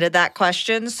people submitted that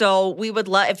question. So we would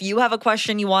love, if you have a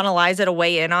question you want Eliza to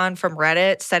weigh in on from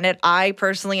Reddit, send it. I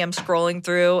personally am scrolling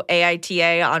through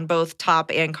AITA on both top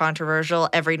and controversial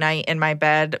every night in my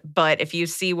bed. But if you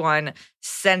see one,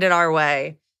 send it our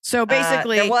way. So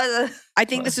basically, I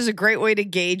think this is a great way to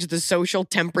gauge the social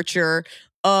temperature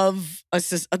of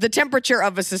the temperature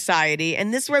of a society.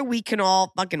 And this way we can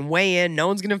all fucking weigh in. No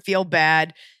one's going to feel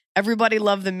bad. Everybody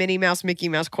loved the Minnie Mouse, Mickey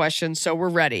Mouse question, so we're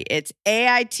ready. It's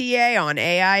AITA on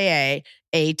AIA,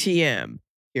 ATM.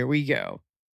 Here we go.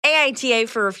 AITA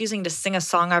for refusing to sing a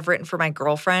song I've written for my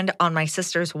girlfriend on my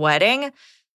sister's wedding.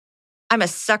 I'm a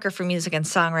sucker for music and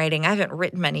songwriting. I haven't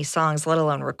written many songs, let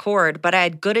alone record, but I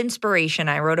had good inspiration.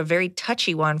 I wrote a very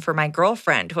touchy one for my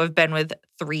girlfriend, who I've been with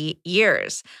 3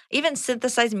 years. I even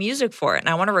synthesized music for it, and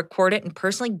I want to record it and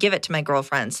personally give it to my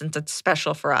girlfriend since it's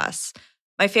special for us.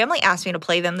 My family asked me to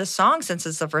play them this song since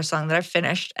it's the first song that I've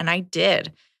finished, and I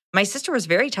did. My sister was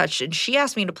very touched, and she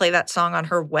asked me to play that song on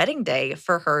her wedding day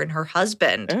for her and her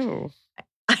husband. Oh,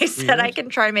 I said I can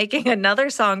try making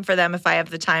another song for them if I have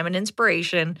the time and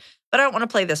inspiration, but I don't want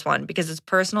to play this one because it's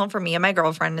personal for me and my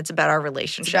girlfriend. It's about our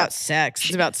relationship. It's about sex.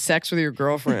 It's about sex with your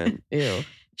girlfriend. Ew.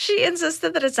 She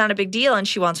insisted that it's not a big deal and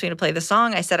she wants me to play the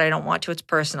song. I said, I don't want to. It's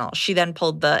personal. She then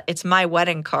pulled the, it's my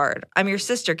wedding card. I'm your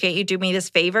sister. Can't you do me this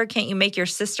favor? Can't you make your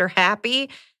sister happy?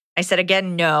 I said,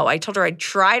 again, no. I told her I'd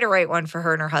try to write one for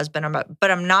her and her husband, but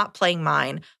I'm not playing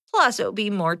mine. Plus, it would be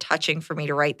more touching for me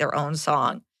to write their own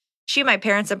song. She and my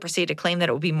parents then proceeded to claim that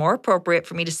it would be more appropriate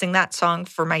for me to sing that song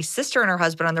for my sister and her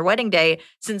husband on their wedding day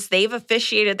since they've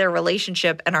officiated their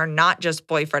relationship and are not just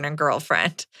boyfriend and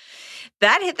girlfriend.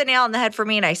 That hit the nail on the head for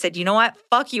me, and I said, you know what?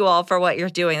 Fuck you all for what you're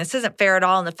doing. This isn't fair at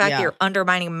all, and the fact that you're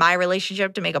undermining my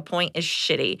relationship to make a point is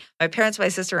shitty. My parents, my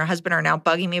sister, and husband are now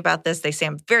bugging me about this. They say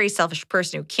I'm a very selfish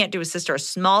person who can't do a sister a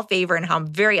small favor and how I'm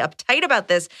very uptight about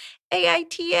this.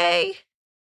 AITA.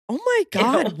 Oh my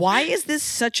God. Why is this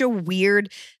such a weird?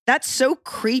 That's so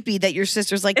creepy that your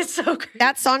sister's like, It's so creepy.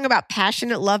 that song about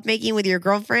passionate lovemaking with your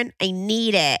girlfriend. I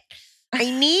need it.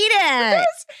 I need it.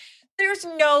 There's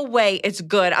no way it's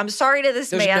good. I'm sorry to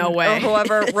this There's man no way. or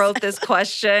whoever wrote this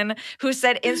question who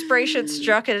said inspiration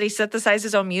struck and he synthesized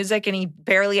his own music and he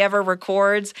barely ever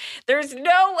records. There's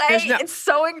no way. It's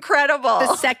so incredible.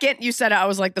 The second you said it, I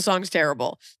was like, the song's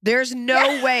terrible. There's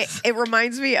no way. It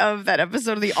reminds me of that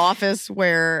episode of The Office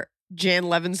where Jan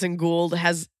Levinson Gould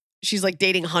she's like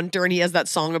dating Hunter and he has that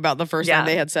song about the first time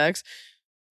they had sex.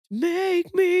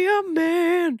 Make me a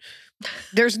man.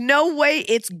 There's no way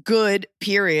it's good,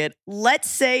 period. Let's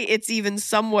say it's even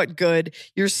somewhat good.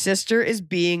 Your sister is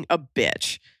being a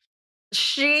bitch.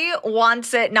 She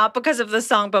wants it not because of the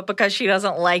song, but because she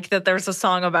doesn't like that there's a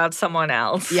song about someone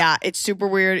else. Yeah, it's super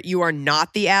weird. You are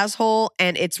not the asshole,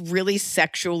 and it's really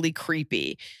sexually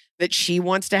creepy that she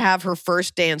wants to have her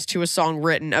first dance to a song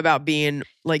written about being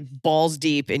like balls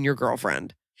deep in your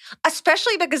girlfriend.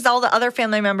 Especially because all the other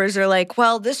family members are like,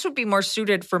 well, this would be more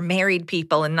suited for married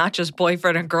people and not just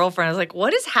boyfriend and girlfriend. I was like,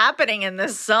 what is happening in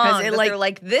this song? They're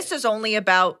like, this is only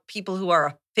about people who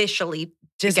are officially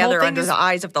together under the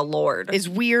eyes of the Lord. It's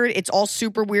weird. It's all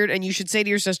super weird. And you should say to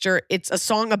your sister, it's a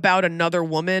song about another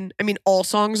woman. I mean, all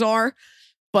songs are,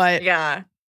 but yeah,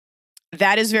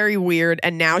 that is very weird.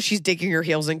 And now she's digging her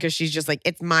heels in because she's just like,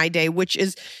 it's my day, which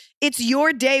is... It's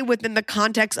your day within the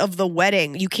context of the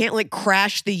wedding. You can't like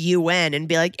crash the UN and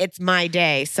be like, it's my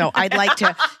day. So I'd like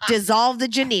to dissolve the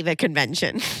Geneva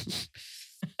Convention.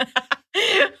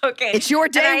 Okay. It's your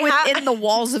day within the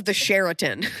walls of the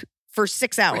Sheraton for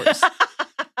 6 hours.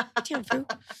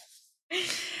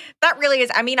 That really is.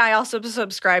 I mean, I also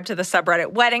subscribe to the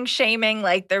subreddit wedding shaming.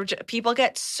 Like, people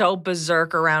get so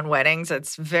berserk around weddings.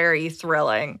 It's very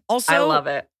thrilling. Also, I love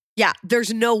it. Yeah,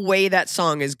 there's no way that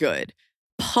song is good.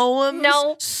 Poems,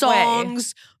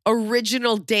 songs,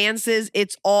 original dances,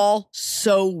 it's all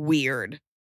so weird.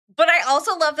 But I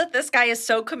also love that this guy is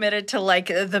so committed to like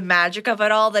the magic of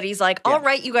it all that he's like, I'll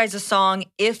write you guys a song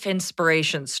if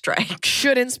inspiration strikes.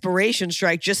 Should inspiration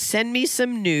strike, just send me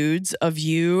some nudes of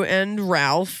you and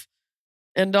Ralph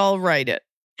and I'll write it.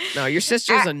 No, your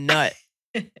sister's a nut.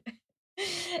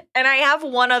 And I have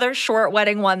one other short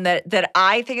wedding one that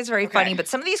I think is very funny. But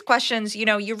some of these questions, you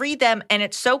know, you read them and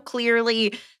it's so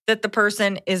clearly that the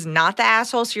person is not the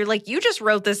asshole. So you're like, you just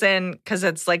wrote this in because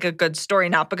it's like a good story,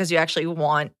 not because you actually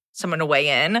want someone to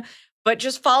weigh in. But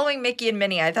just following Mickey and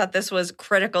Minnie, I thought this was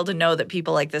critical to know that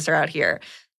people like this are out here.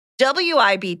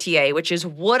 WIBTA, which is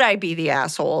would I be the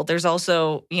asshole? There's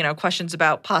also, you know, questions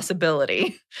about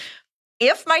possibility.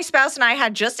 If my spouse and I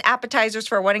had just appetizers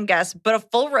for our wedding guests, but a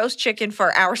full roast chicken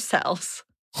for ourselves,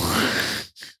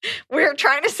 we're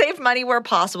trying to save money where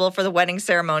possible for the wedding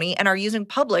ceremony and are using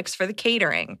Publix for the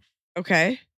catering.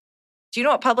 Okay. Do you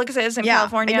know what Publix is in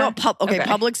California? I know what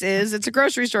Publix is. It's a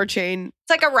grocery store chain.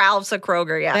 It's like a Ralph's, a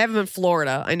Kroger, yeah. They have them in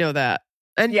Florida. I know that.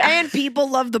 And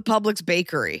people love the Publix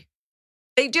bakery.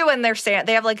 They do, and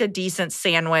they have like a decent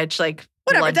sandwich, like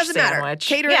whatever. lunch It doesn't sandwich. matter.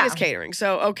 Catering is catering.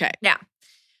 So, okay. Yeah.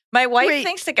 My wife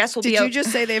thinks the guests will be... Did you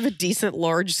just say they have a decent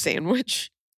large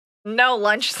sandwich? No,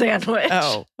 lunch sandwich.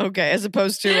 Oh, okay. As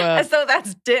opposed to... As though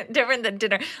that's different than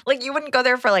dinner. Like, you wouldn't go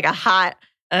there for like a hot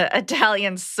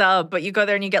Italian sub, but you go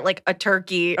there and you get like a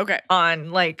turkey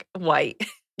on like white.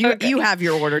 You have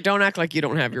your order. Don't act like you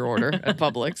don't have your order at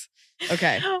Publix.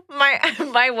 Okay.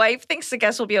 My wife thinks the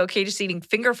guests will be okay just eating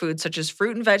finger foods such as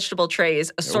fruit and vegetable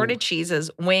trays, assorted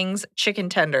cheeses, wings, chicken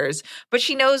tenders, but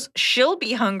she knows she'll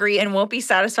be hungry and won't be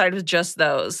satisfied with just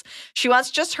those. She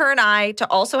wants just her and I to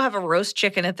also have a roast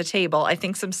chicken at the table. I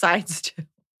think some sides too.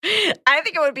 I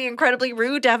think it would be incredibly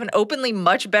rude to have an openly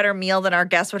much better meal than our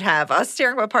guests would have, us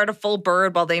tearing apart a full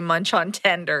bird while they munch on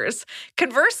tenders.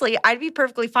 Conversely, I'd be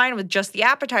perfectly fine with just the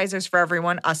appetizers for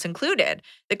everyone, us included.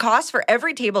 The cost for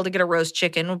every table to get a roast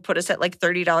chicken would put us at like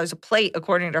 $30 a plate,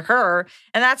 according to her,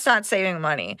 and that's not saving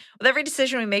money. With every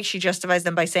decision we make, she justifies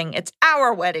them by saying, it's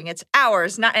our wedding, it's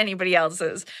ours, not anybody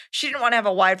else's. She didn't want to have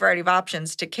a wide variety of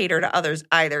options to cater to others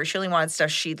either. She only wanted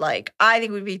stuff she'd like. I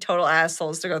think we'd be total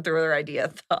assholes to go through with her idea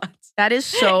of thoughts. That is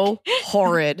so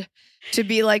horrid to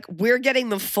be like, we're getting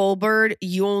the full bird.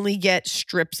 You only get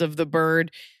strips of the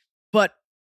bird. But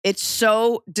It's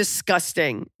so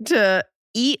disgusting to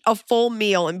eat a full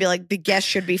meal and be like, the guests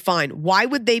should be fine. Why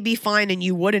would they be fine and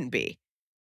you wouldn't be?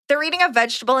 They're eating a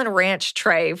vegetable and ranch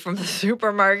tray from the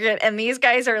supermarket, and these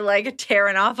guys are like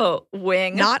tearing off a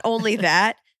wing. Not only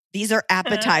that, these are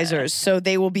appetizers. So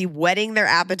they will be whetting their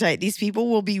appetite. These people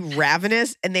will be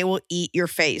ravenous and they will eat your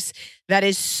face. That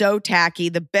is so tacky.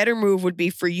 The better move would be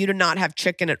for you to not have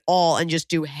chicken at all and just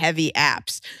do heavy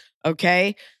apps.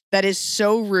 Okay? That is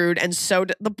so rude. And so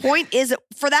the point is,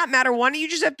 for that matter, why don't you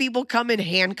just have people come in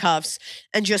handcuffs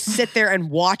and just sit there and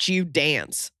watch you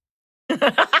dance?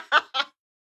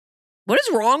 What is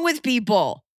wrong with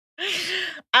people?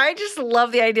 I just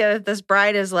love the idea that this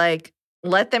bride is like,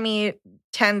 let them eat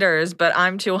tenders, but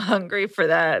I'm too hungry for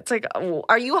that. It's like,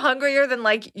 are you hungrier than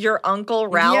like your Uncle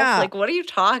Ralph? Yeah. Like, what are you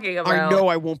talking about? I know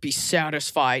I won't be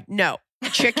satisfied. No.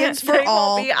 Chickens for they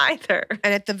all. Won't be either.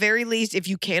 And at the very least, if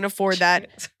you can't afford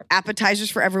that,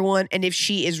 appetizers for everyone. And if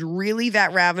she is really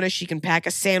that ravenous, she can pack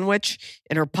a sandwich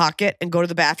in her pocket and go to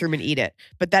the bathroom and eat it.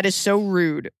 But that is so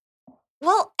rude.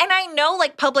 Well, and I know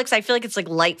like Publix, I feel like it's like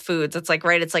light foods. It's like,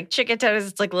 right, it's like chicken tenders,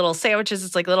 it's like little sandwiches,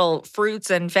 it's like little fruits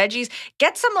and veggies.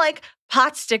 Get some like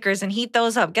pot stickers and heat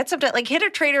those up. Get some, like hit a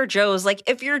Trader Joe's. Like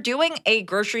if you're doing a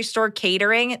grocery store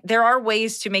catering, there are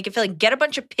ways to make it feel like get a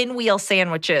bunch of pinwheel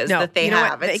sandwiches that they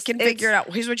have. They can figure it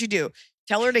out. Here's what you do.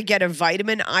 Tell her to get a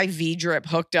vitamin IV drip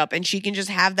hooked up and she can just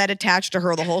have that attached to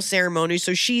her the whole ceremony.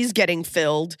 So she's getting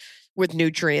filled with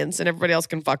nutrients and everybody else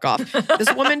can fuck off.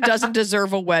 This woman doesn't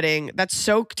deserve a wedding. That's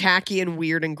so tacky and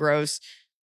weird and gross.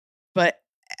 But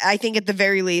I think at the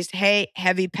very least, hey,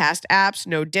 heavy past apps,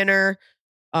 no dinner.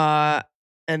 And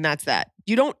that's that.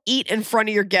 You don't eat in front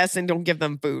of your guests and don't give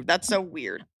them food. That's so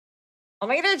weird. I'll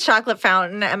make it a chocolate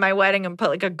fountain at my wedding and put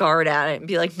like a guard at it and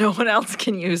be like, no one else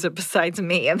can use it besides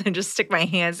me. And then just stick my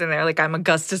hands in there like I'm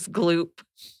Augustus Gloop.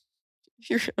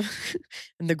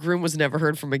 And the groom was never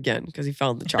heard from again because he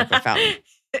found the chocolate fountain.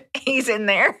 He's in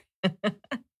there.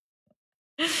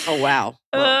 Oh, wow.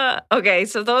 Okay,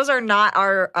 so those are not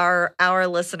our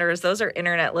listeners. Those are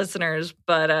internet listeners,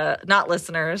 but not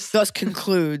listeners. Thus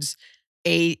concludes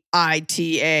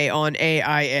AITA on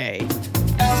AIA.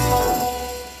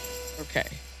 Okay,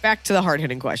 back to the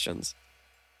hard-hitting questions.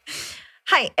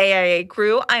 Hi, AIA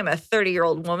crew. I'm a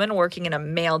 30-year-old woman working in a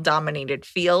male-dominated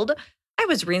field. I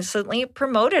was recently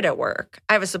promoted at work.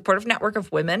 I have a supportive network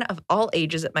of women of all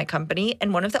ages at my company,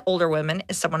 and one of the older women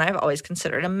is someone I've always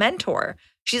considered a mentor.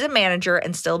 She's a manager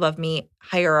and still above me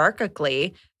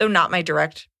hierarchically, though not my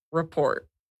direct report.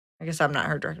 I guess I'm not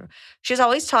her direct report. She's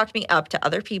always talked me up to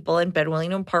other people and been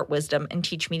willing to impart wisdom and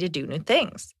teach me to do new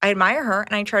things. I admire her,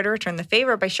 and I try to return the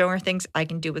favor by showing her things I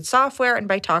can do with software and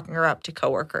by talking her up to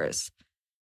coworkers.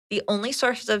 The only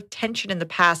source of tension in the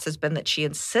past has been that she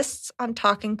insists on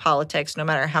talking politics no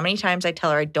matter how many times I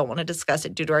tell her I don't want to discuss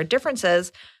it due to our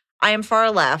differences. I am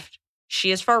far left,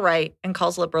 she is far right, and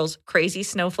calls liberals crazy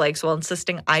snowflakes while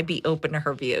insisting I be open to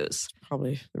her views.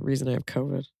 Probably the reason I have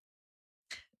COVID.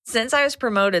 Since I was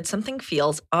promoted, something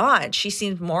feels odd. She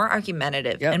seems more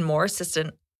argumentative and more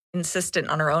insistent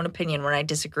on her own opinion when I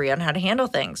disagree on how to handle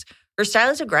things. Her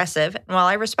style is aggressive, and while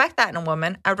I respect that in a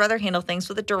woman, I would rather handle things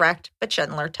with a direct but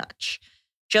gentler touch.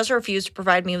 She also refused to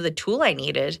provide me with the tool I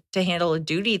needed to handle a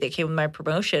duty that came with my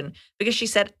promotion because she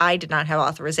said I did not have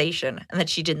authorization and that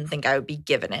she didn't think I would be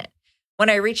given it. When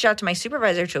I reached out to my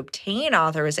supervisor to obtain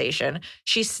authorization,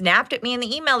 she snapped at me in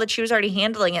the email that she was already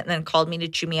handling it and then called me to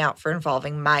chew me out for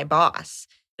involving my boss.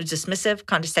 It was dismissive,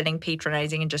 condescending,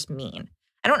 patronizing, and just mean.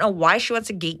 I don't know why she wants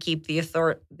to gatekeep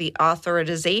the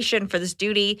authorization for this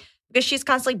duty because she's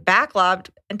constantly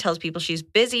backlogged and tells people she's too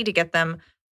busy to get them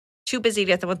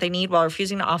what they need while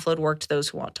refusing to offload work to those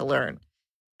who want to learn.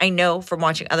 I know from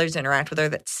watching others interact with her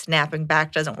that snapping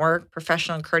back doesn't work,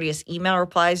 professional and courteous email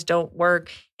replies don't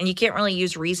work, and you can't really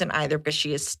use reason either because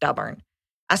she is stubborn.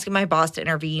 Asking my boss to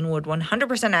intervene would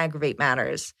 100% aggravate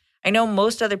matters. I know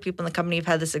most other people in the company have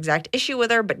had this exact issue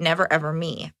with her, but never ever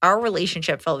me. Our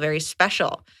relationship felt very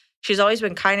special. She's always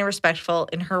been kind and respectful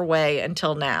in her way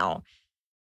until now.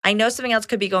 I know something else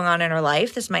could be going on in her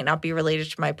life. This might not be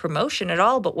related to my promotion at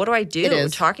all, but what do I do? It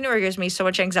is. Talking to her gives me so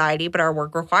much anxiety, but our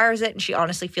work requires it, and she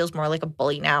honestly feels more like a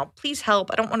bully now. Please help.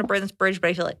 I don't want to burn this bridge,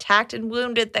 but I feel attacked and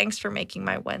wounded. Thanks for making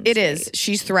my Wednesday. It is.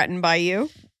 She's threatened by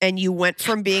you, and you went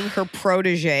from being her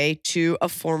protege to a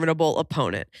formidable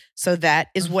opponent. So that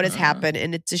is what has happened,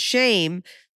 and it's a shame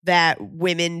that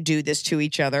women do this to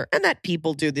each other and that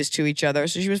people do this to each other.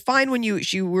 So she was fine when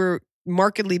you were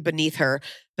markedly beneath her,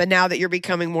 but now that you're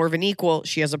becoming more of an equal,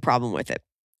 she has a problem with it.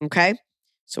 Okay?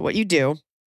 So what you do,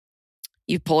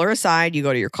 you pull her aside, you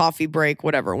go to your coffee break,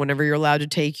 whatever, whenever you're allowed to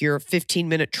take your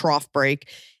 15-minute trough break,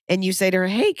 and you say to her,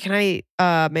 hey, can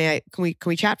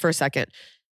we chat for a second?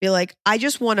 Be like, I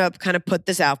just want to kind of put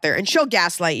this out there. And she'll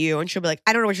gaslight you and she'll be like,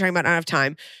 I don't know what you're talking about. I don't have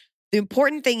time. The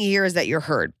important thing here is that you're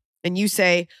heard. And you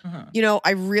say,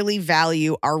 I really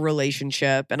value our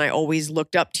relationship and I always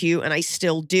looked up to you and I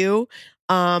still do.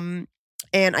 And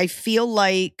I feel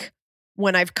like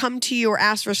when I've come to you or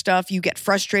asked for stuff, you get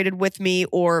frustrated with me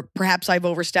or perhaps I've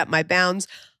overstepped my bounds.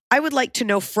 I would like to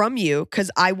know from you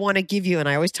because I want to give you, and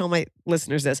I always tell my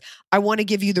listeners this, I want to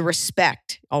give you the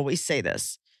respect. Always say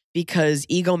this because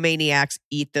egomaniacs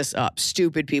eat this up.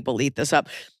 Stupid people eat this up.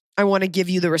 I want to give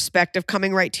you the respect of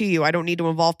coming right to you. I don't need to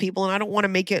involve people and I don't want to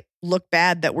make it look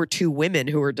bad that we're two women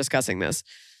who are discussing this.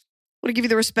 I want to give you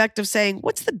the respect of saying,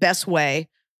 what's the best way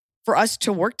for us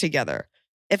to work together?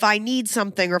 If I need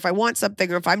something or if I want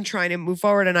something or if I'm trying to move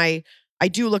forward and I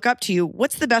do look up to you,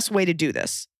 what's the best way to do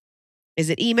this? Is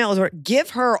it email? Or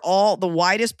give her all the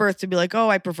widest berth to be like, oh,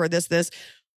 I prefer this,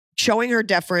 showing her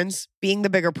deference, being the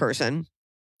bigger person.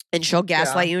 And she'll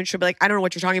gaslight you and she'll be like, I don't know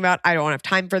what you're talking about. I don't have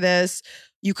time for this.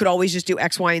 You could always just do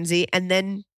X, Y, and Z and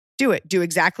then do it. Do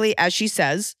exactly as she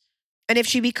says. And if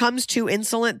she becomes too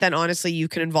insolent, then honestly, you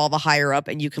can involve a higher up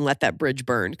and you can let that bridge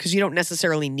burn because you don't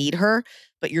necessarily need her,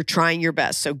 but you're trying your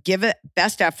best. So give it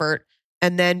best effort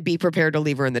and then be prepared to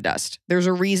leave her in the dust. There's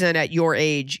a reason at your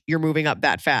age, you're moving up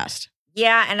that fast.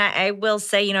 Yeah, and I will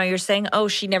say, you're saying, oh,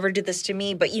 she never did this to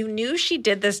me, but you knew she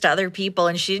did this to other people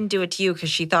and she didn't do it to you because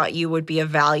she thought you would be of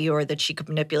value or that she could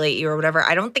manipulate you or whatever.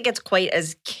 I don't think it's quite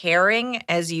as caring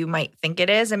as you might think it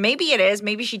is. And maybe it is.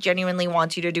 Maybe she genuinely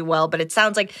wants you to do well, but it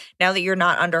sounds like now that you're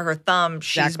not under her thumb,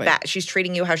 she's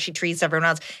treating you how she treats everyone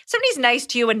else. If somebody's nice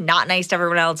to you and not nice to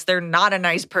everyone else, they're not a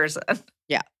nice person.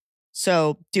 Yeah.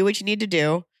 So do what you need to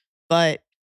do, but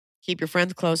keep your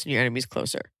friends close and your enemies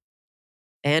closer.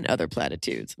 And other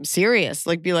platitudes. I'm serious.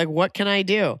 Be like, what can I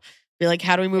do? Be like,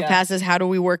 how do we move past this? How do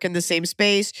we work in the same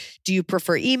space? Do you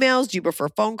prefer emails? Do you prefer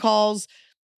phone calls?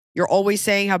 You're always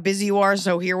saying how busy you are.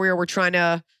 So here we are. We're trying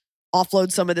to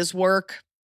offload some of this work.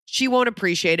 She won't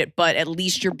appreciate it, but at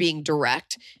least you're being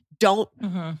direct. Don't.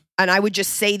 And I would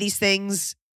just say these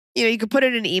things. You could put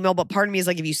it in an email, but part of me is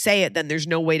like, if you say it, then there's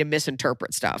no way to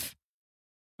misinterpret stuff.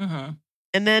 And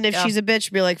then if she's a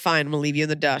bitch, be like, fine, I'm going to leave you in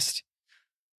the dust.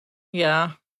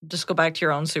 Yeah. Just go back to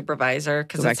your own supervisor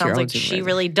because it sounds like she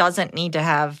really doesn't need to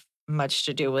have much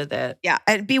to do with it. Yeah.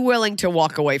 And be willing to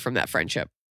walk away from that friendship.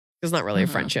 It's not really a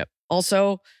friendship.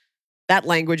 Also, that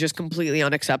language is completely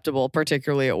unacceptable,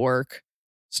 particularly at work.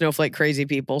 Snowflake crazy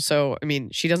people. So,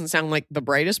 she doesn't sound like the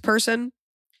brightest person,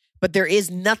 but there is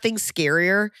nothing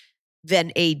scarier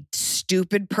than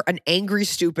an angry,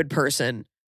 stupid person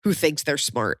who thinks they're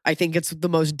smart. I think it's the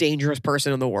most dangerous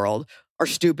person in the world. Are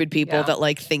stupid people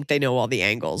that think they know all the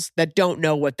angles, that don't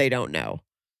know what they don't know.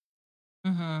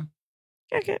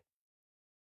 Okay.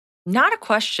 Not a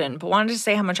question, but wanted to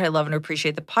say how much I love and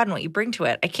appreciate the pod and what you bring to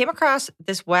it. I came across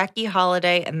this wacky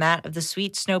holiday and that of the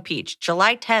sweet snow peach.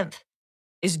 July 10th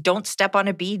is Don't Step on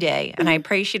a Bee Day. And I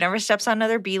pray she never steps on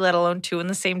another bee, let alone two in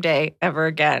the same day ever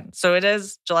again. So it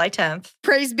is July 10th.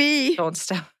 Praise be. Don't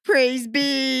step. Praise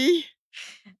be.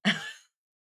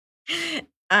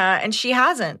 And she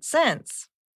hasn't since.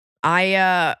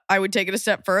 I would take it a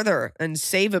step further and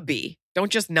save a bee. Don't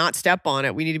just not step on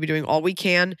it. We need to be doing all we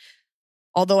can.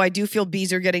 Although I do feel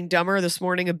bees are getting dumber. This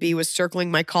morning, a bee was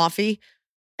circling my coffee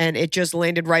and it just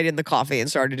landed right in the coffee and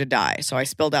started to die. So I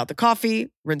spilled out the coffee,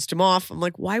 rinsed him off. I'm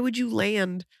like, why would you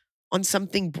land on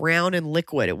something brown and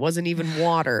liquid? It wasn't even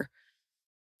water.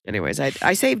 Anyways,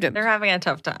 I saved him. They're having a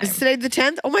tough time. Is today the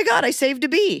 10th? Oh my God, I saved a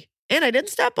bee. And I didn't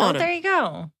step on him. There you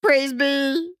go. Praise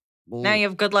be. Now you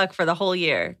have good luck for the whole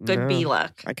year. Good bee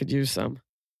luck. I could use some.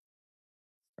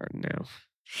 Starting now.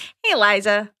 Hey,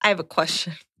 Eliza, I have a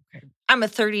question. Okay. I'm a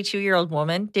 32-year-old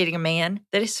woman dating a man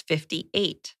that is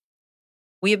 58.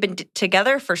 We have been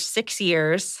together for 6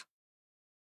 years,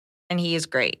 and he is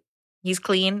great. He's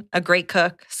clean, a great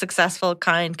cook, successful,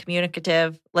 kind,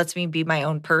 communicative, lets me be my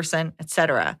own person,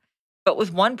 etc. But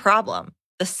with one problem,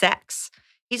 the sex.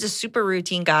 He's a super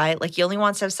routine guy. He only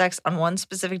wants to have sex on one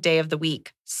specific day of the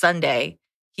week, Sunday.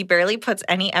 He barely puts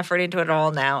any effort into it at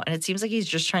all now, and it seems like he's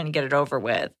just trying to get it over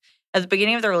with. At the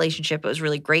beginning of the relationship, it was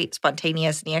really great,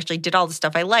 spontaneous, and he actually did all the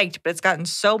stuff I liked, but it's gotten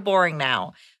so boring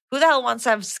now. Who the hell wants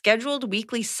to have scheduled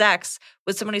weekly sex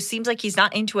with someone who seems like he's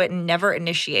not into it and never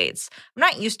initiates? I'm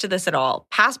not used to this at all.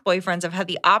 Past boyfriends have had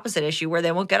the opposite issue where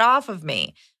they won't get off of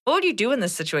me. What would you do in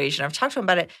this situation? I've talked to him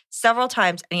about it several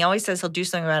times, and he always says he'll do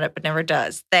something about it, but never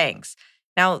does. Thanks.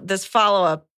 Now, this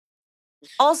follow-up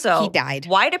Also, He died.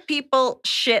 why do people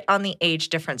shit on the age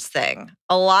difference thing?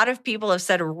 A lot of people have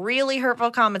said really hurtful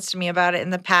comments to me about it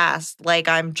in the past, like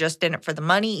I'm just in it for the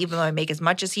money, even though I make as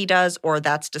much as he does, or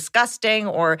that's disgusting,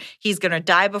 or he's going to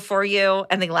die before you,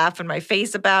 and they laugh in my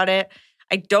face about it.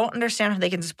 I don't understand how they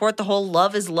can support the whole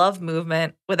love is love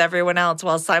movement with everyone else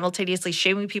while simultaneously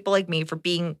shaming people like me for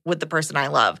being with the person I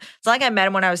love. It's not like I met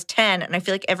him when I was 10, and I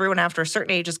feel like everyone after a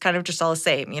certain age is kind of just all the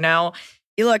same, you know?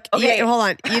 You look, Okay. hold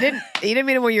on. You didn't meet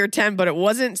him when you were 10, but it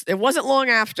wasn't long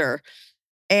after.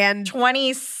 And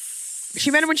 26.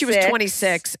 she met him when she was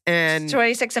 26 and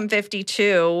 26 and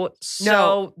 52.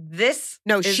 So this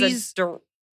is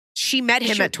she met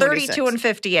him at 26. 32 and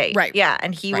 58. Right. Yeah,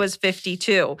 and he was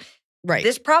 52. Right.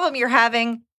 This problem you're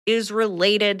having is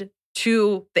related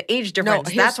to the age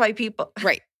difference. That's why people...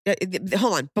 Right.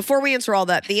 Hold on. Before we answer all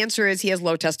that, the answer is he has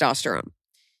low testosterone.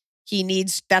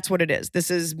 That's what it is. This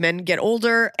is men get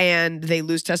older and they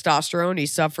lose testosterone.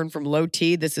 He's suffering from low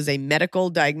T. This is a medical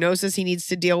diagnosis he needs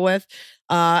to deal with.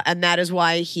 And that is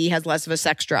why he has less of a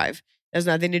sex drive. It has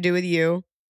nothing to do with you.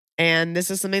 And this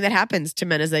is something that happens to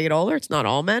men as they get older. It's not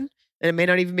all men, and it may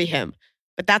not even be him.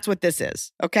 But that's what this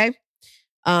is. Okay?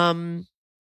 And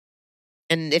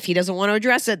if he doesn't want to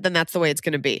address it, then that's the way it's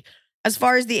going to be. As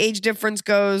far as the age difference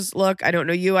goes, look, I don't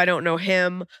know you. I don't know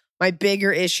him. My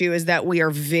bigger issue is that we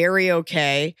are very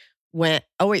okay when,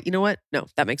 oh wait, you know what? No,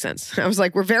 that makes sense. I was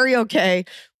like, we're very okay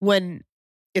when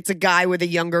it's a guy with a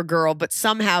younger girl, but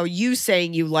somehow you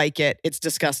saying you like it, it's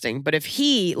disgusting. But if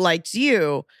he likes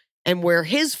you and we're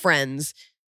his friends,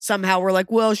 somehow we're like,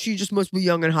 well, she just must be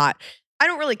young and hot. I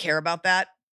don't really care about that.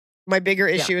 My bigger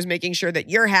issue is making sure that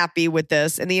you're happy with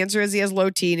this. And the answer is he has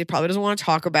low T and he probably doesn't want to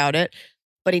talk about it,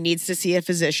 but he needs to see a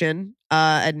physician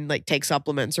and like take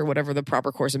supplements or whatever the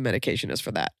proper course of medication is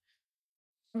for that.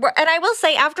 And I will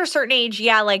say after a certain age,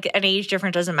 yeah, like an age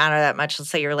difference doesn't matter that much. Let's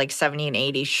say you're like 70 and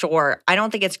 80. Sure. I don't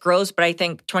think it's gross, but I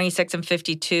think 26 and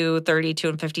 52, 32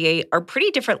 and 58 are pretty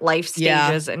different life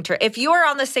stages. Yeah. If you are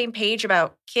on the same page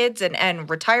about kids and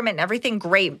retirement and everything,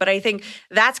 great. But I think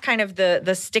that's kind of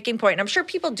the sticking point. And I'm sure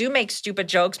people do make stupid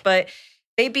jokes, but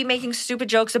they'd be making stupid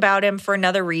jokes about him for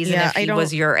another reason if he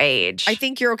was your age. I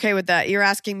think you're okay with that. You're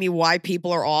asking me why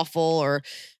people are awful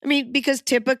because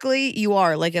typically you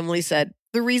are, like Emily said,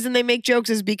 the reason they make jokes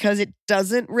is because it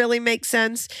doesn't really make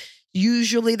sense.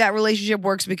 Usually that relationship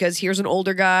works because here's an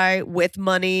older guy with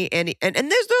money and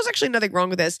there's actually nothing wrong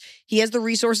with this. He has the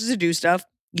resources to do stuff.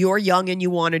 You're young and you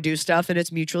want to do stuff and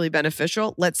it's mutually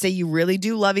beneficial. Let's say you really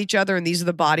do love each other and these are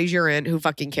the bodies you're in. Who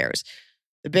fucking cares?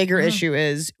 The bigger issue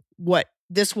is what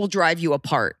this will drive you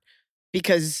apart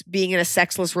because being in a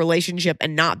sexless relationship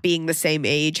and not being the same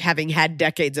age, having had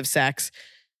decades of sex,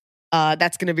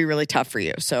 that's going to be really tough for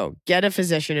you. So get a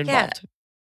physician involved. Yeah.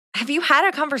 Have you had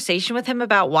a conversation with him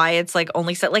about why it's like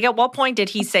only like at what point did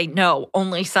he say no,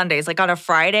 only Sundays? Like on a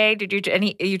Friday,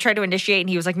 you tried to initiate and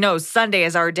he was like, no, Sunday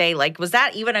is our day. Like, was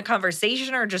that even a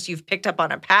conversation or just you've picked up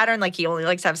on a pattern? Like he only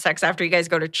likes to have sex after you guys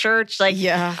go to church? Like,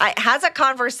 has a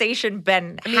conversation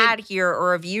been had here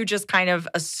or have you just kind of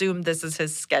assumed this is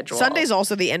his schedule? Sunday's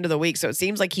also the end of the week. So it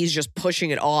seems like he's just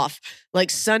pushing it off. Like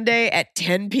Sunday at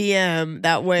 10 p.m.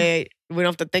 That way we don't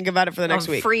have to think about it for the next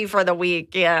week. Free for the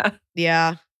week. Yeah.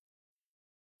 Yeah.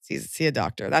 See a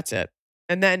doctor. That's it.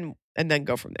 And then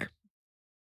go from there.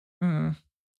 Mm.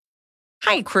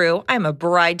 Hi, crew. I'm a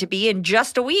bride-to-be in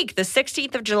just a week, the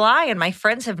 16th of July, and my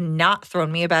friends have not thrown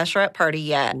me a bachelorette party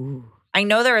yet. Ooh. I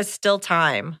know there is still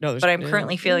time, but I'm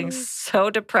currently feeling so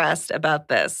depressed about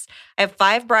this. I have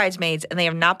 5 bridesmaids, and they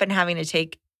have not been having to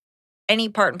take any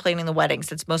part in planning the wedding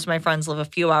since most of my friends live a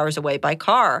few hours away by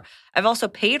car. I've also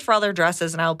paid for all their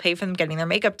dresses and I'll pay for them getting their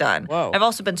makeup done. Whoa. I've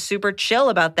also been super chill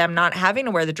about them not having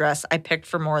to wear the dress I picked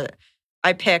for more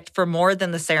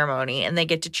than the ceremony, and they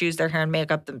get to choose their hair and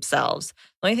makeup themselves.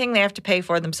 The only thing they have to pay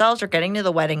for themselves are getting to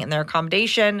the wedding and their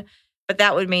accommodation, but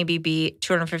that would maybe be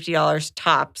 $250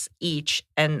 tops each,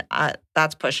 and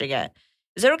that's pushing it.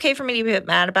 Is it okay for me to be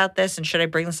mad about this, and should I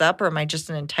bring this up, or am I just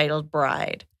an entitled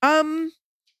bride?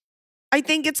 I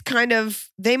think it's kind of,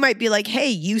 they might be like, hey,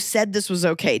 you said this was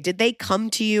okay. Did they come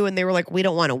to you and they were like, we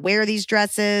don't want to wear these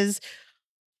dresses?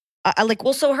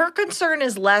 So her concern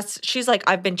is less, she's like,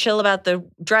 I've been chill about the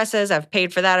dresses. I've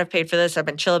paid for that. I've paid for this. I've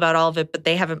been chill about all of it, but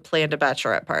they haven't planned a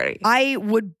bachelorette party.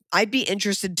 I'd be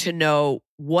interested to know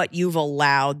what you've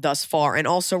allowed thus far. And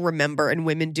also remember, and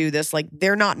women do this, like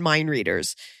they're not mind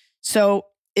readers. So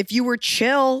if you were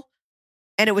chill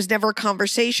and it was never a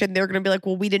conversation, they're going to be like,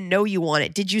 well, we didn't know you want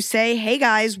it. Did you say, hey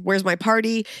guys, where's my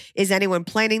party? Is anyone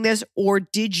planning this? Or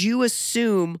did you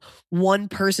assume one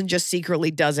person just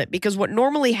secretly does it? Because what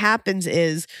normally happens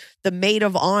is the maid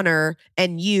of honor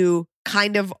and you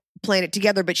kind of plan it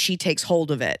together, but she takes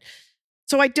hold of it.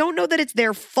 So I don't know that it's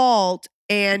their fault.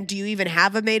 And do you even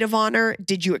have a maid of honor?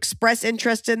 Did you express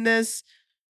interest in this?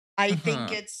 I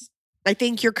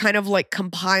think you're kind of like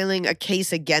compiling a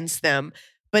case against them.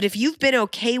 But if you've been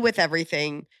okay with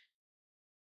everything,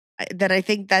 then I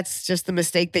think that's just the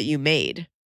mistake that you made.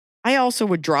 I also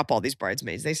would drop all these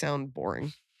bridesmaids. They sound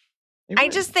boring. I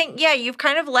just think, you've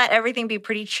kind of let everything be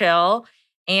pretty chill.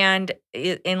 And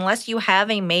unless you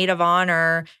have a maid of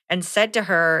honor and said to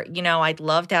her, I'd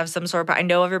love to have some sort of, I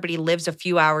know everybody lives a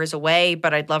few hours away,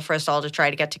 but I'd love for us all to try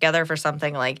to get together for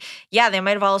something. Like, they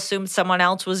might have all assumed someone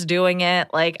else was doing it.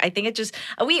 Like, I think it just,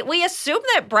 we assume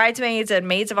that bridesmaids and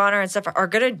maids of honor and stuff are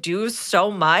going to do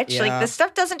so much. Yeah. Like, this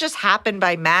stuff doesn't just happen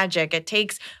by magic. It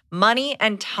takes money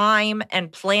and time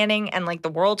and planning, and like the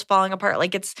world's falling apart.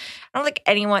 Like, I don't think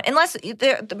anyone, unless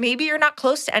maybe you're not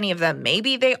close to any of them.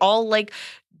 Maybe they all like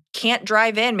can't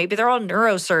drive in. Maybe they're all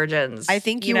neurosurgeons. I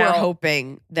think you were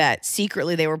hoping that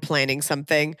secretly they were planning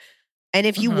something. And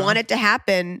if you want it to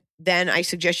happen, then I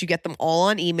suggest you get them all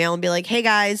on email and be like, hey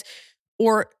guys,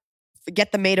 or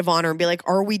get the maid of honor and be like,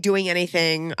 are we doing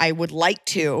anything? I would like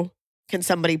to. Can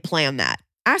somebody plan that?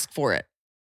 Ask for it.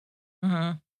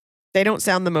 Mm-hmm. They don't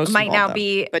sound the most might involved, now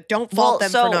be, but don't fault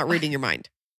them for not reading your mind.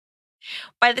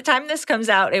 By the time this comes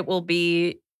out,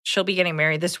 she'll be getting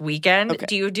married this weekend. Okay.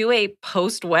 Do you do a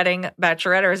post-wedding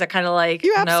bachelorette, or is it kind of like,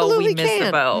 you absolutely we missed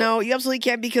the boat? No, you absolutely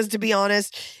can't, because to be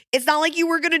honest, it's not like you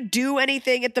were going to do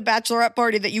anything at the bachelorette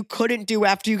party that you couldn't do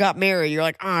after you got married. You're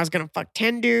like, I was going to fuck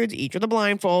 10 dudes, each with a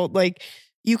blindfold. Like,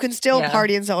 you can still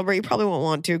party and celebrate. You probably won't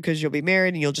want to because you'll be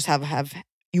married and you'll just had wedding.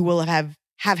 You will just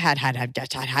have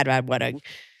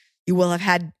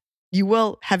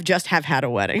had a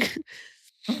wedding.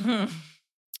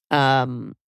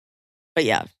 But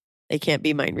yeah, they can't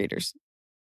be mind readers.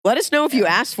 Let us know if you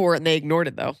asked for it and they ignored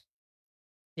it, though.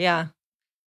 Yeah.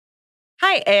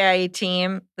 Hi, AIE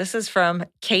team. This is from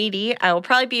Katie. I will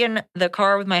probably be in the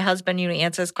car with my husband. You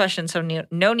answer this question, so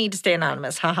no need to stay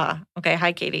anonymous. Haha. Okay,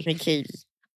 hi, Katie. Hey, Katie.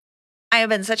 I have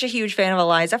been such a huge fan of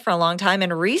Eliza for a long time,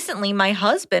 and recently my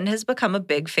husband has become a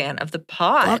big fan of the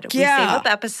pod. Fuck yeah. We save up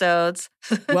episodes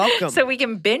Welcome. so we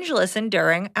can binge listen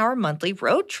during our monthly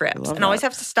road trips, and always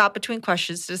have to stop between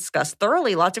questions to discuss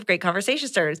thoroughly. Lots of great conversation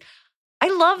starters. I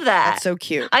love that. That's so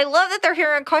cute. I love that they're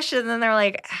hearing a question and then they're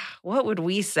like, what would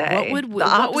we say? The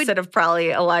opposite of probably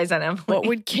Eliza and Emily. What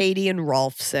would Katie and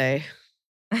Rolf say?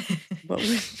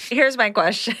 Here's my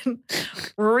question.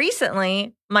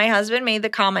 Recently, my husband made the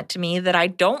comment to me that I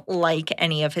don't like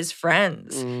any of his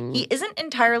friends. He isn't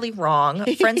entirely wrong.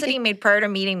 Friends that he made prior to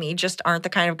meeting me just aren't the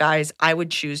kind of guys I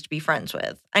would choose to be friends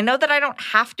with. I know that I don't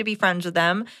have to be friends with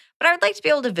them, but I would like to be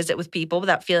able to visit with people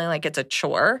without feeling like it's a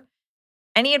chore.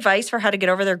 Any advice for how to get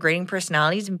over their grating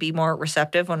personalities and be more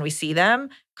receptive when we see them?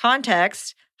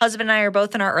 Context. Husband and I are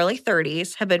both in our early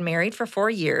 30s, have been married for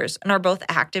 4 years, and are both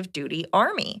active duty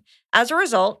Army. As a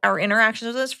result, our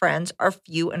interactions with his friends are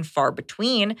few and far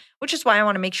between, which is why I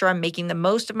want to make sure I'm making the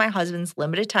most of my husband's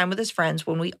limited time with his friends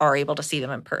when we are able to see them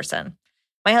in person.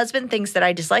 My husband thinks that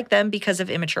I dislike them because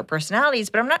of immature personalities,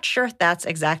 but I'm not sure if that's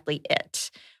exactly it.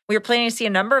 We are planning to see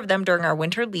a number of them during our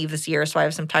winter leave this year, so I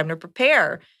have some time to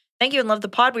prepare. Thank you and love the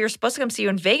pod. We were supposed to come see you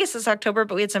in Vegas this October,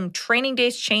 but we had some training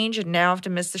days change and now have to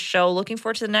miss the show. Looking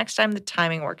forward to the next time the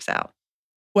timing works out.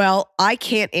 Well, I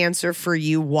can't answer for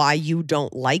you why you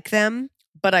don't like them,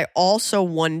 but I also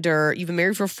wonder, you've been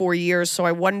married for 4 years, so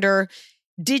I wonder,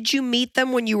 did you meet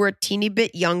them when you were a teeny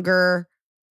bit younger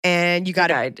and you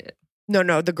got I did.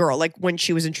 No, the girl, like when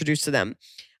she was introduced to them.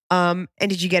 And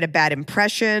did you get a bad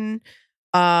impression?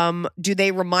 Do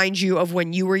they remind you of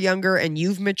when you were younger and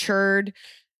you've matured?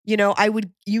 You know,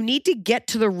 you need to get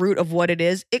to the root of what it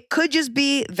is. It could just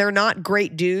be they're not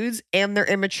great dudes and they're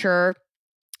immature.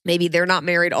 Maybe they're not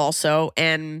married also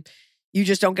and you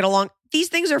just don't get along. These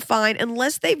things are fine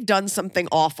unless they've done something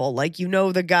awful. Like,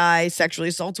 the guy sexually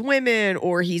assaults women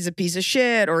or he's a piece of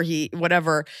shit or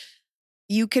whatever.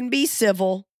 You can be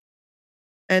civil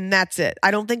and that's it. I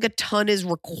don't think a ton is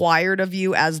required of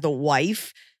you as the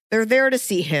wife. They're there to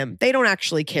see him. They don't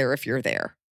actually care if you're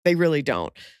there. They really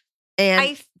don't. And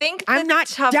I think I'm not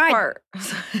tough done part.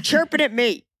 chirping at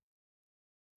me.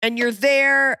 And you're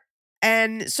there.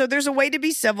 And so there's a way to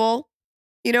be civil.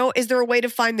 Is there a way to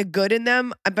find the good in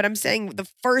them? But I'm saying the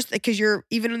first, because you're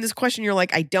even in this question, you're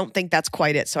like, I don't think that's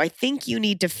quite it. So I think you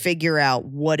need to figure out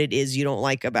what it is you don't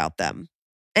like about them.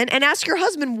 And ask your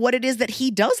husband what it is that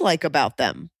he does like about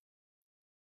them.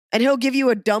 And he'll give you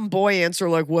a dumb boy answer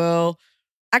like, well,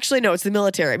 actually, no, it's the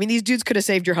military. I mean, these dudes could have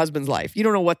saved your husband's life. You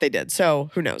don't know what they did. So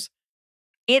who knows?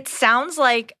 It sounds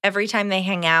like every time they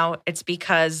hang out, it's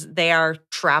because they are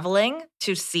traveling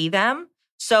to see them.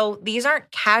 So these aren't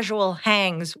casual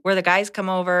hangs where the guys come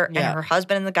over and Yeah. her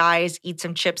husband and the guys eat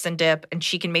some chips and dip and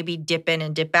she can maybe dip in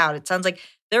and dip out. It sounds like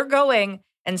they're going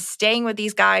and staying with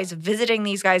these guys, visiting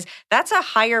these guys. That's a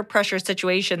higher pressure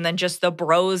situation than just the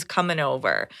bros coming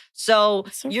over. So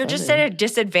you're just at funny. a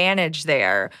disadvantage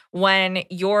there when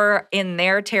you're in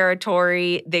their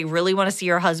territory. They really want to see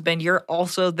your husband. You're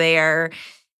also there.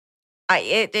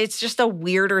 It's just a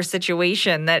weirder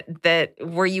situation that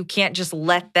where you can't just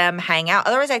let them hang out.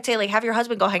 Otherwise, I'd say like have your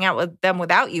husband go hang out with them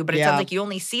without you. But it Yeah. sounds like you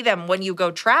only see them when you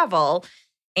go travel.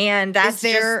 And that's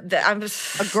there I'm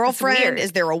just A girlfriend? It's weird.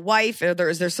 Is there a wife?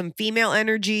 Is there some female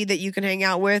energy that you can hang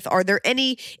out with? Are there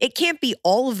any? It can't be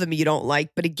all of them you don't like.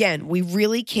 But again, we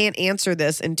really can't answer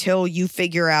this until you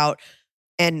figure out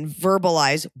and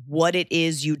verbalize what it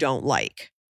is you don't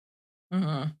like.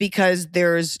 Mhm. Because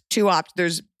there's two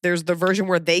options. There's the version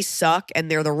where they suck and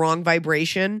they're the wrong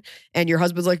vibration, and your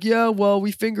husband's like, yeah, well,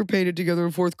 we finger painted together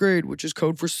in 4th grade, which is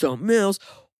code for something else.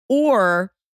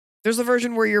 Or there's the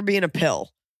version where you're being a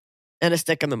pill and a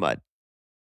stick in the mud.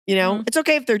 You know, Mhm. it's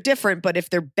okay if they're different, but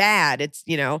if they're bad, it's,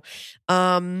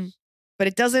 but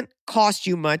it doesn't cost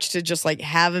you much to just like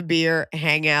have a beer,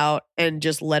 hang out, and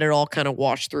just let it all kind of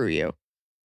wash through you.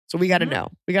 So we got to Mhm. know.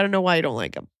 We got to know why you don't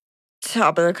like them.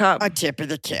 Top of the cup. A tip of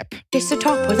the tip. It's the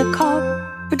top of the cob.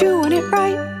 We're doing it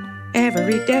right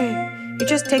every day. You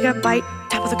just take a bite,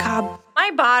 top of the cob.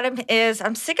 My bottom is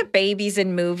I'm sick of babies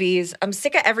in movies. I'm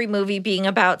sick of every movie being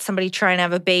about somebody trying to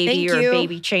have a baby Thank or you. a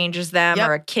baby changes them Yep.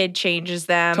 or a kid changes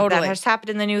them. Totally. That has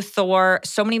happened in the new Thor.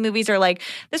 So many movies are like,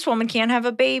 this woman can't have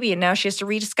a baby and now she has to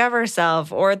rediscover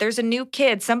herself. Or there's a new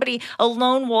kid. A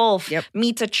lone wolf Yep.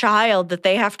 meets a child that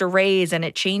they have to raise and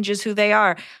it changes who they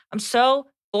are. I'm so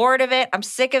bored of it. I'm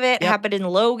sick of it. It Yep. happened in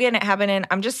Logan. It happened in,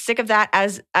 I'm just sick of that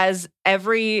as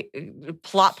every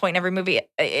plot point, every movie.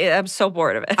 I'm so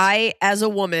bored of it. I, as a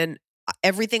woman,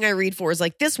 everything I read for is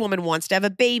like, this woman wants to have a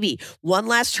baby. One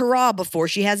last hurrah before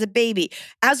she has a baby.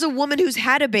 As a woman who's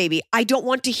had a baby, I don't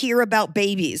want to hear about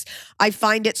babies. I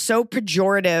find it so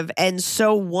pejorative and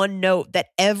so one note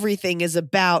that everything is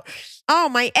about, oh,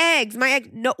 my eggs.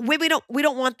 No, we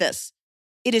don't want this.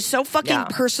 It is so fucking Yeah.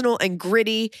 personal and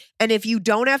gritty. And if you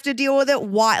don't have to deal with it,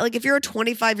 why? Like, if you're a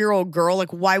 25-year-old girl,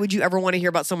 like, why would you ever want to hear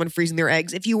about someone freezing their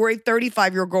eggs? If you were a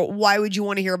 35-year-old girl, why would you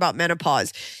want to hear about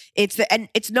menopause? And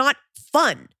it's not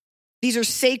fun. These are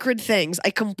sacred things. I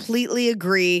completely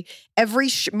agree. Every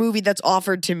movie that's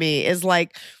offered to me is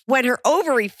like, when her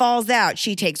ovary falls out,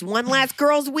 she takes one last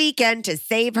girl's weekend to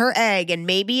save her egg and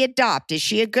maybe adopt. Is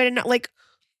she a good enough? Like,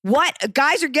 what?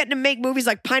 Guys are getting to make movies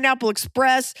like Pineapple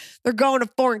Express. They're going to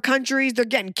foreign countries. They're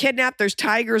getting kidnapped. There's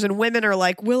tigers, and women are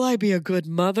like, will I be a good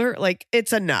mother? Like,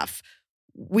 it's enough.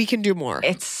 We can do more.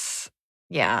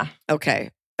 Yeah.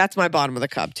 Okay. That's my bottom of the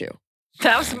cup, too.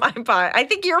 That was my bottom. I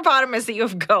think your bottom is that you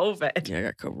have COVID. Yeah, I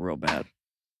got COVID real bad.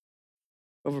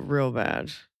 COVID real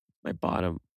bad. My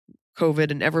bottom.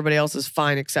 COVID, and everybody else is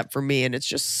fine except for me, and it's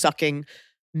just sucking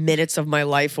minutes of my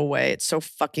life away. It's so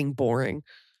fucking boring.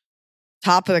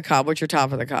 Top of the cob. What's your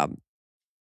top of the cob?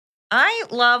 I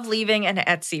love leaving an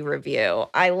Etsy review.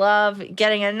 I love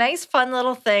getting a nice, fun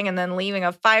little thing and then leaving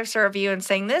a 5-star review and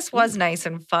saying, this was nice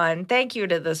and fun. Thank you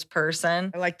to this person.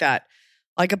 I like that.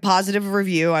 I like a positive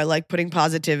review. I like putting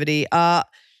positivity.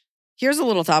 Here's a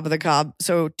little top of the cob.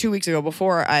 So 2 weeks ago,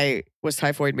 before I was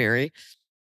Typhoid Mary,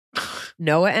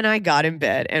 Noah and I got in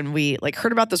bed and we like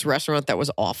heard about this restaurant that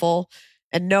was awful.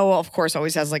 And Noah, of course,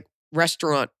 always has like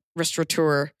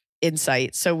restaurateur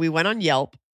insight. So we went on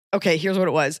Yelp. Okay, here's what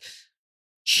it was.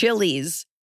 Chili's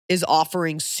is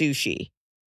offering sushi.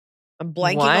 I'm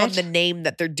blanking on What? the name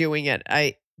that they're doing it.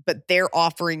 But they're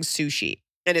offering sushi.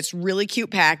 And it's really cute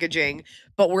packaging,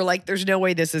 but we're like, there's no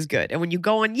way this is good. And when you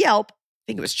go on Yelp, I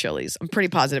think it was Chili's. I'm pretty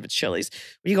positive it's Chili's.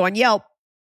 When you go on Yelp,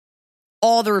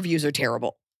 all the reviews are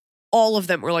terrible. All of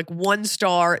them were like 1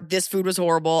 star. This food was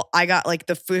horrible. I got like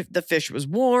the fish was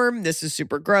warm. This is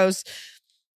super gross.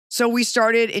 So we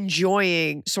started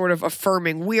enjoying, sort of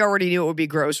affirming. We already knew it would be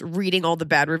gross, reading all the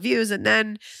bad reviews. And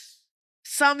then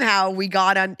somehow we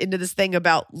got into this thing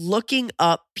about looking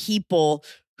up people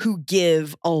who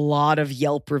give a lot of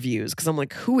Yelp reviews. Because I'm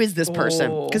like, who is this person?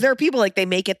 Oh. Because there are people like they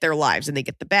make it their lives and they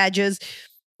get the badges.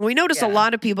 We notice a Yeah.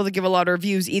 lot of people that give a lot of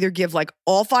reviews either give like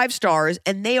all 5 stars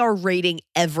and they are rating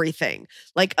everything.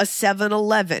 Like a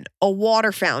 7-Eleven, a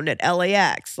water fountain at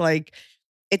LAX. Like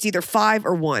it's either 5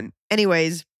 or 1.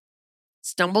 Anyways,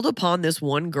 stumbled upon this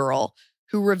one girl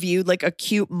who reviewed like a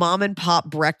cute mom and pop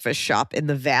breakfast shop in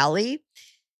the Valley.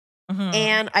 Mhm.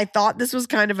 And I thought this was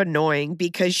kind of annoying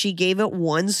because she gave it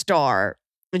 1 star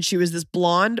and she was this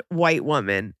blonde white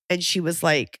woman. And she was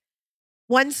like,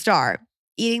 1 star.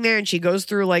 eating there and she goes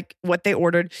through like what they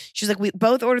ordered. She's like, we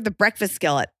both ordered the breakfast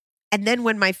skillet. And then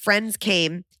when my friends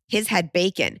came, his had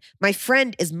bacon. My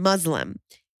friend is Muslim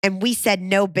and we said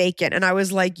no bacon. And I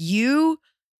was like, you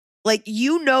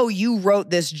wrote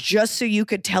this just so you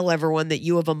could tell everyone that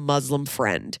you have a Muslim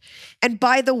friend. And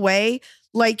by the way,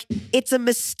 like, it's a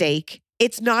mistake.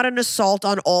 It's not an assault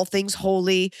on all things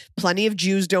holy. Plenty of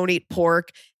Jews don't eat pork.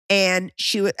 But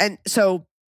she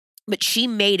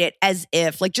made it as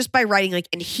if, like, just by writing, like,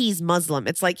 and he's Muslim.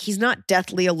 It's like, he's not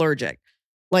deathly allergic.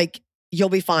 Like, you'll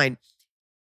be fine.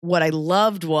 What I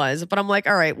loved was, but I'm like,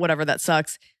 all right, whatever, that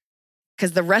sucks.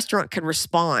 Because the restaurant can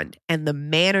respond. And the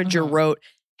manager wrote,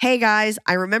 hey guys,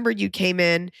 I remembered you came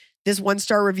in. This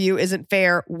 1-star review isn't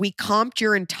fair. We comped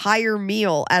your entire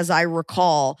meal, as I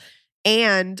recall.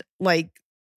 And like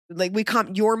we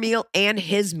comped your meal and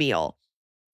his meal.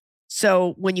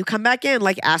 So when you come back in,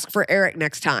 like, ask for Eric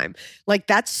next time. Like,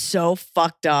 that's so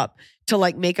fucked up to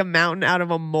like make a mountain out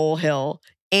of a molehill.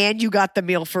 And you got the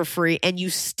meal for free and you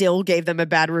still gave them a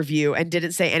bad review and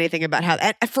didn't say anything about how,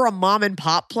 and for a mom and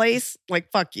pop place,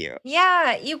 like, fuck you.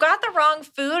 Yeah, you got the wrong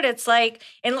food. It's like,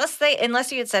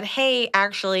 unless you had said, hey,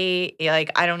 actually,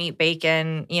 like, I don't eat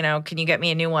bacon, can you get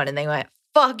me a new one? And they went,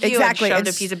 fuck you, exactly. And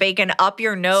shoved a piece of bacon up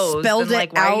your nose. Spelled and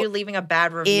like, it why out are you leaving a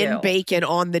bad review? in bacon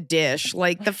on the dish.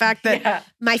 Like, the fact that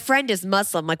my friend is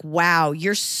Muslim, like, wow,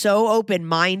 you're so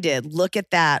open-minded. Look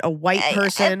at that. A white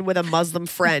person with a Muslim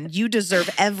friend. You deserve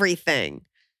everything.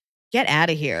 Get out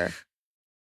of here.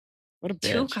 What a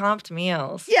bitch. 2 comped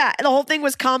meals. Yeah, the whole thing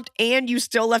was comped and you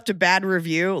still left a bad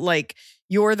review. Like,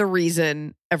 you're the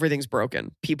reason everything's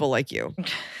broken. People like you.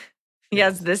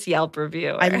 Yes, this Yelp review.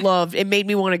 I loved it. Made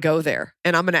me want to go there.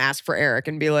 And I'm going to ask for Eric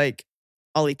and be like,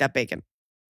 I'll eat that bacon.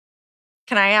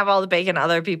 Can I have all the bacon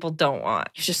other people don't want?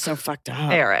 He's just so fucked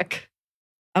up. Eric.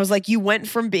 I was like, you went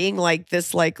from being like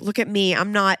this, like, look at me.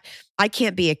 I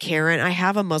can't be a Karen. I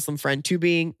have a Muslim friend, to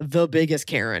being the biggest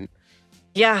Karen.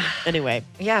 Yeah. Anyway.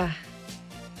 Yeah.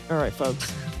 All right,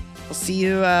 folks. I'll see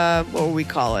you, what will we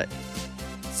call it?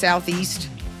 Southeast,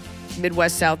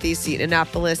 Midwest, Southeast,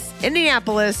 Indianapolis,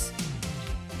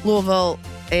 Louisville,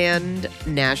 and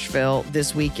Nashville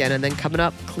this weekend. And then coming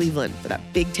up, Cleveland for that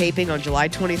big taping on July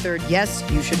 23rd. Yes,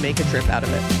 you should make a trip out of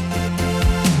it.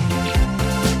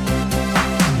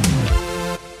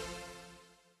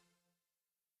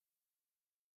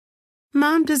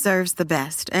 Mom deserves the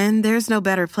best, and there's no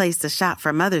better place to shop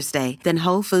for Mother's Day than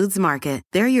Whole Foods Market.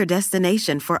 They're your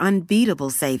destination for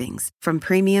unbeatable savings, from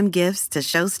premium gifts to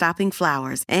show-stopping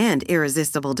flowers and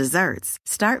irresistible desserts.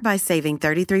 Start by saving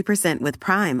 33% with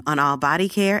Prime on all body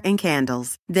care and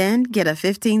candles. Then get a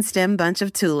 15-stem bunch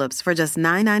of tulips for just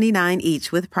 $9.99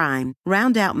 each with Prime.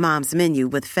 Round out Mom's menu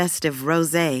with festive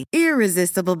rosé,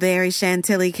 irresistible berry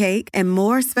chantilly cake, and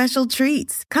more special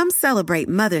treats. Come celebrate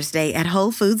Mother's Day at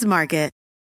Whole Foods Market.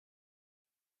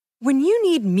 When you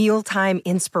need mealtime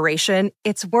inspiration,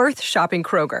 it's worth shopping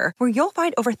Kroger, where you'll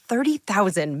find over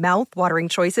 30,000 mouth-watering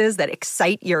choices that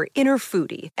excite your inner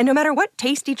foodie. And no matter what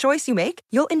tasty choice you make,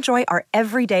 you'll enjoy our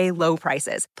everyday low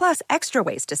prices, plus extra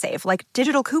ways to save, like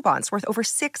digital coupons worth over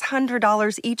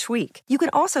 $600 each week. You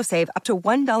can also save up to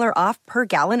 $1 off per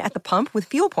gallon at the pump with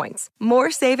fuel points.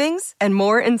 More savings and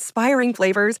more inspiring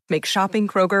flavors make shopping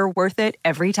Kroger worth it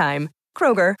every time.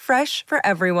 Kroger, fresh for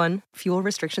everyone. Fuel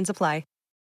restrictions apply.